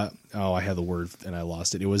a I had the word and I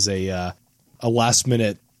lost it. It was a last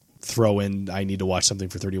minute throw in. I need to watch something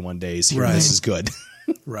for 31 days. Here, Right. this is good.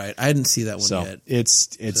 Right. I didn't see that one So yet.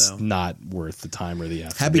 it's not worth the time or the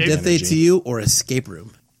effort. Happy or Death Day energy. to you or Escape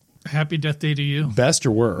Room? Happy Death Day to you. Best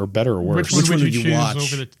or better or worse? Which one one would did you you choose watch?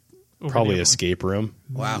 over the Probably other Escape Room.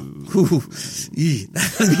 Wow. Ooh. Eee.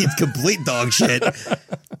 That'd be complete dog shit. one?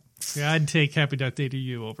 Yeah, I'd take Happy Death Day to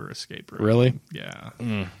you over Escape Room. Really? Yeah.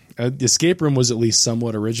 Escape Room was at least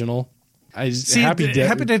somewhat original. See, Happy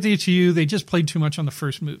Death Day to you, they just played too much on the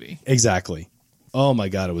first movie. Exactly. Oh my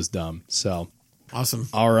God, it was dumb. So, Awesome.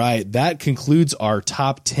 all right, that concludes our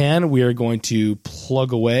top 10. We are going to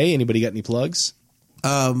plug away. Anybody got any plugs?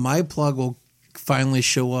 My plug will finally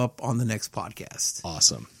show up on the next podcast.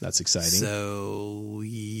 Awesome. That's exciting. So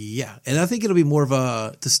yeah, and I think it'll be more of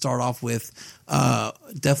a to start off with,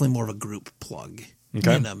 definitely more of a group plug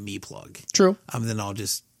than a me plug. True. Then I'll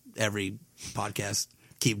just every podcast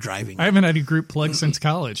keep driving. I haven't had a group plug since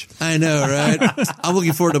college. I know, right? I'm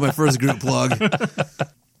looking forward to my first group plug.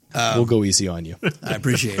 We'll go easy on you. I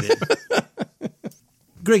appreciate it.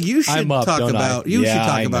 Greg, you should I'm up, talk don't I? about you Yeah, should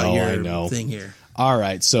talk I about know, your I know. thing here. All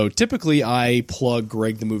right. So typically I plug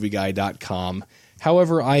GregTheMovieGuy.com.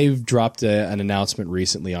 However, I've dropped an announcement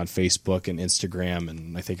recently on Facebook and Instagram,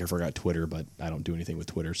 and I think I forgot Twitter, but I don't do anything with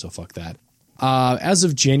Twitter, so fuck that. As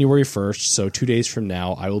of January 1st, so 2 days from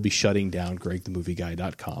now, I will be shutting down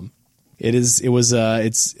GregTheMovieGuy.com.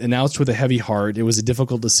 It's announced with a heavy heart. It was a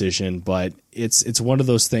difficult decision, but it's one of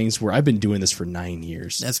those things where I've been doing this for 9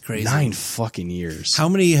 years. That's crazy. 9 fucking years. How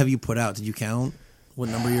many have you put out? Did you count what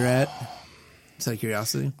number you're at? Just out of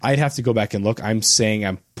curiosity. I'd have to go back and look. I'm saying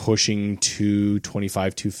I'm pushing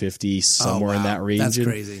 225, 250, somewhere in that region. That's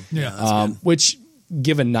crazy. Yeah. That's good. Which,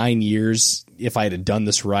 given 9 years, if I had done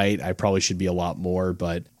this right, I probably should be a lot more.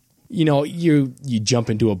 But you jump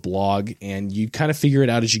into a blog and you kind of figure it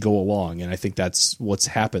out as you go along, and I think that's what's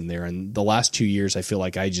happened there. And the last 2 years, I feel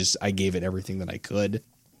like I gave it everything that I could,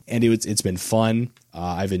 and it's been fun.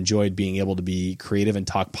 I've enjoyed being able to be creative and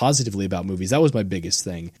talk positively about movies. That was my biggest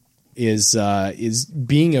thing. Is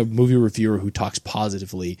being a movie reviewer who talks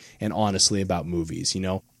positively and honestly about movies.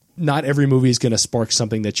 Not every movie is going to spark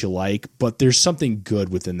something that you like, but there's something good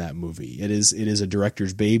within that movie. It is a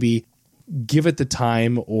director's baby. Give it the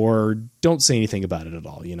time, or don't say anything about it at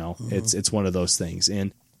all. Mm-hmm. It's one of those things.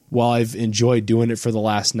 And while I've enjoyed doing it for the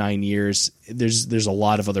last 9 years, there's a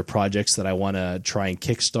lot of other projects that I want to try and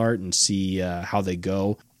kickstart and see how they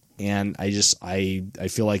go. And I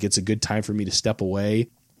feel like it's a good time for me to step away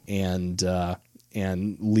and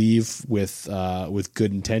leave with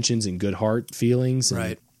good intentions and good heart feelings, and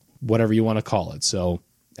Right. whatever you want to call it. So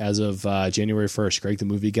as of January 1st,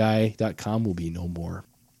 GregTheMovieGuy.com will be no more.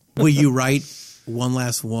 Will you write one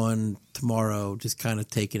last one tomorrow, just kind of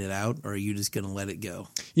taking it out, or are you just going to let it go?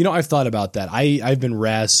 I've thought about that. I've been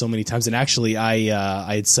razzed so many times, and actually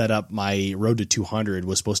I had set up my Road to 200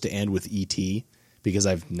 was supposed to end with E.T. because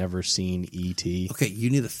I've never seen E.T. Okay, you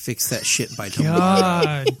need to fix that shit by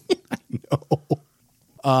tomorrow.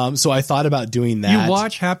 God. So I thought about doing that. You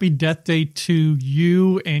watch Happy Death Day to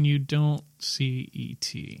you and you don't see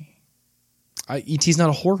E.T. E.T.'s not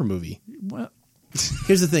a horror movie. Well,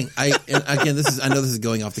 Here's the thing. I know this is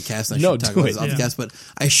going off the cast. And I No, should talk do about it. this off Yeah. the cast, but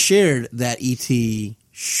I shared that ET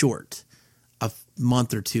short a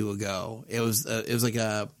month or two ago. It was like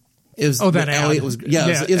a. It was that ad. Elliot was Yeah,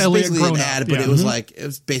 it was Elliot basically an grown up. ad, but Yeah. it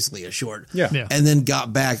was basically a short. Yeah. Yeah. And then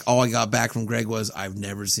all I got back from Greg was, I've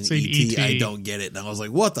never seen Seen E.T. I E.T.. don't get it. And I was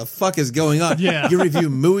like, what the fuck is going on? Yeah. You review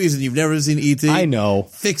movies and you've never seen E.T.? I know.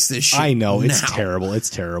 Fix this shit. I know it's now. terrible. It's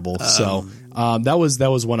terrible. So that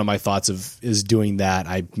was one of my thoughts is doing that.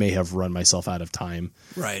 I may have run myself out of time.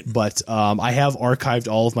 Right. But I have archived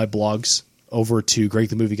all of my blogs over to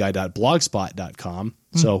GregTheMovieGuy.blogspot.com.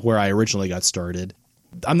 So where I originally got started.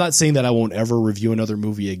 I'm not saying that I won't ever review another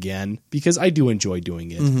movie again, because I do enjoy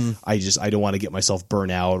doing it. I don't want to get myself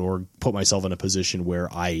burnt out or put myself in a position where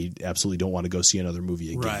I absolutely don't want to go see another movie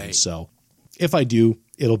again. Right. So if I do,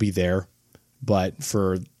 it'll be there. But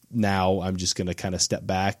for now, I'm just going to kind of step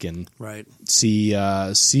back and Right. see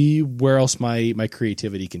where else my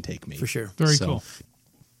creativity can take me. For sure. very So- cool.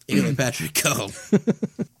 Anyway, Patrick, go.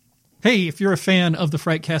 Hey, if you're a fan of the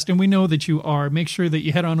Frightcast, and we know that you are, make sure that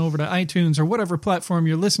you head on over to iTunes or whatever platform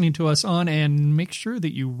you're listening to us on, and make sure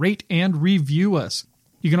that you rate and review us.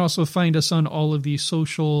 You can also find us on all of the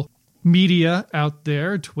social media out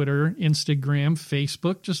there, Twitter, Instagram,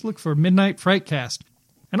 Facebook. Just look for Midnight Frightcast.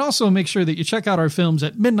 And also make sure that you check out our films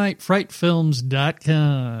at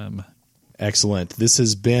midnightfrightfilms.com. Excellent. This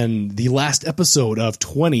has been the last episode of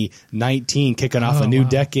 2019, kicking off a new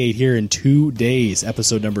decade here in 2 days.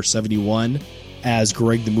 Episode number 71. As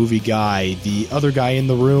Greg the Movie Guy, the other guy in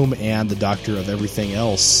the room, and the doctor of everything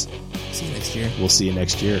else. See you next year. We'll see you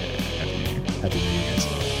next year. Happy New Year. Happy New Year,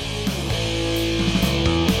 guys.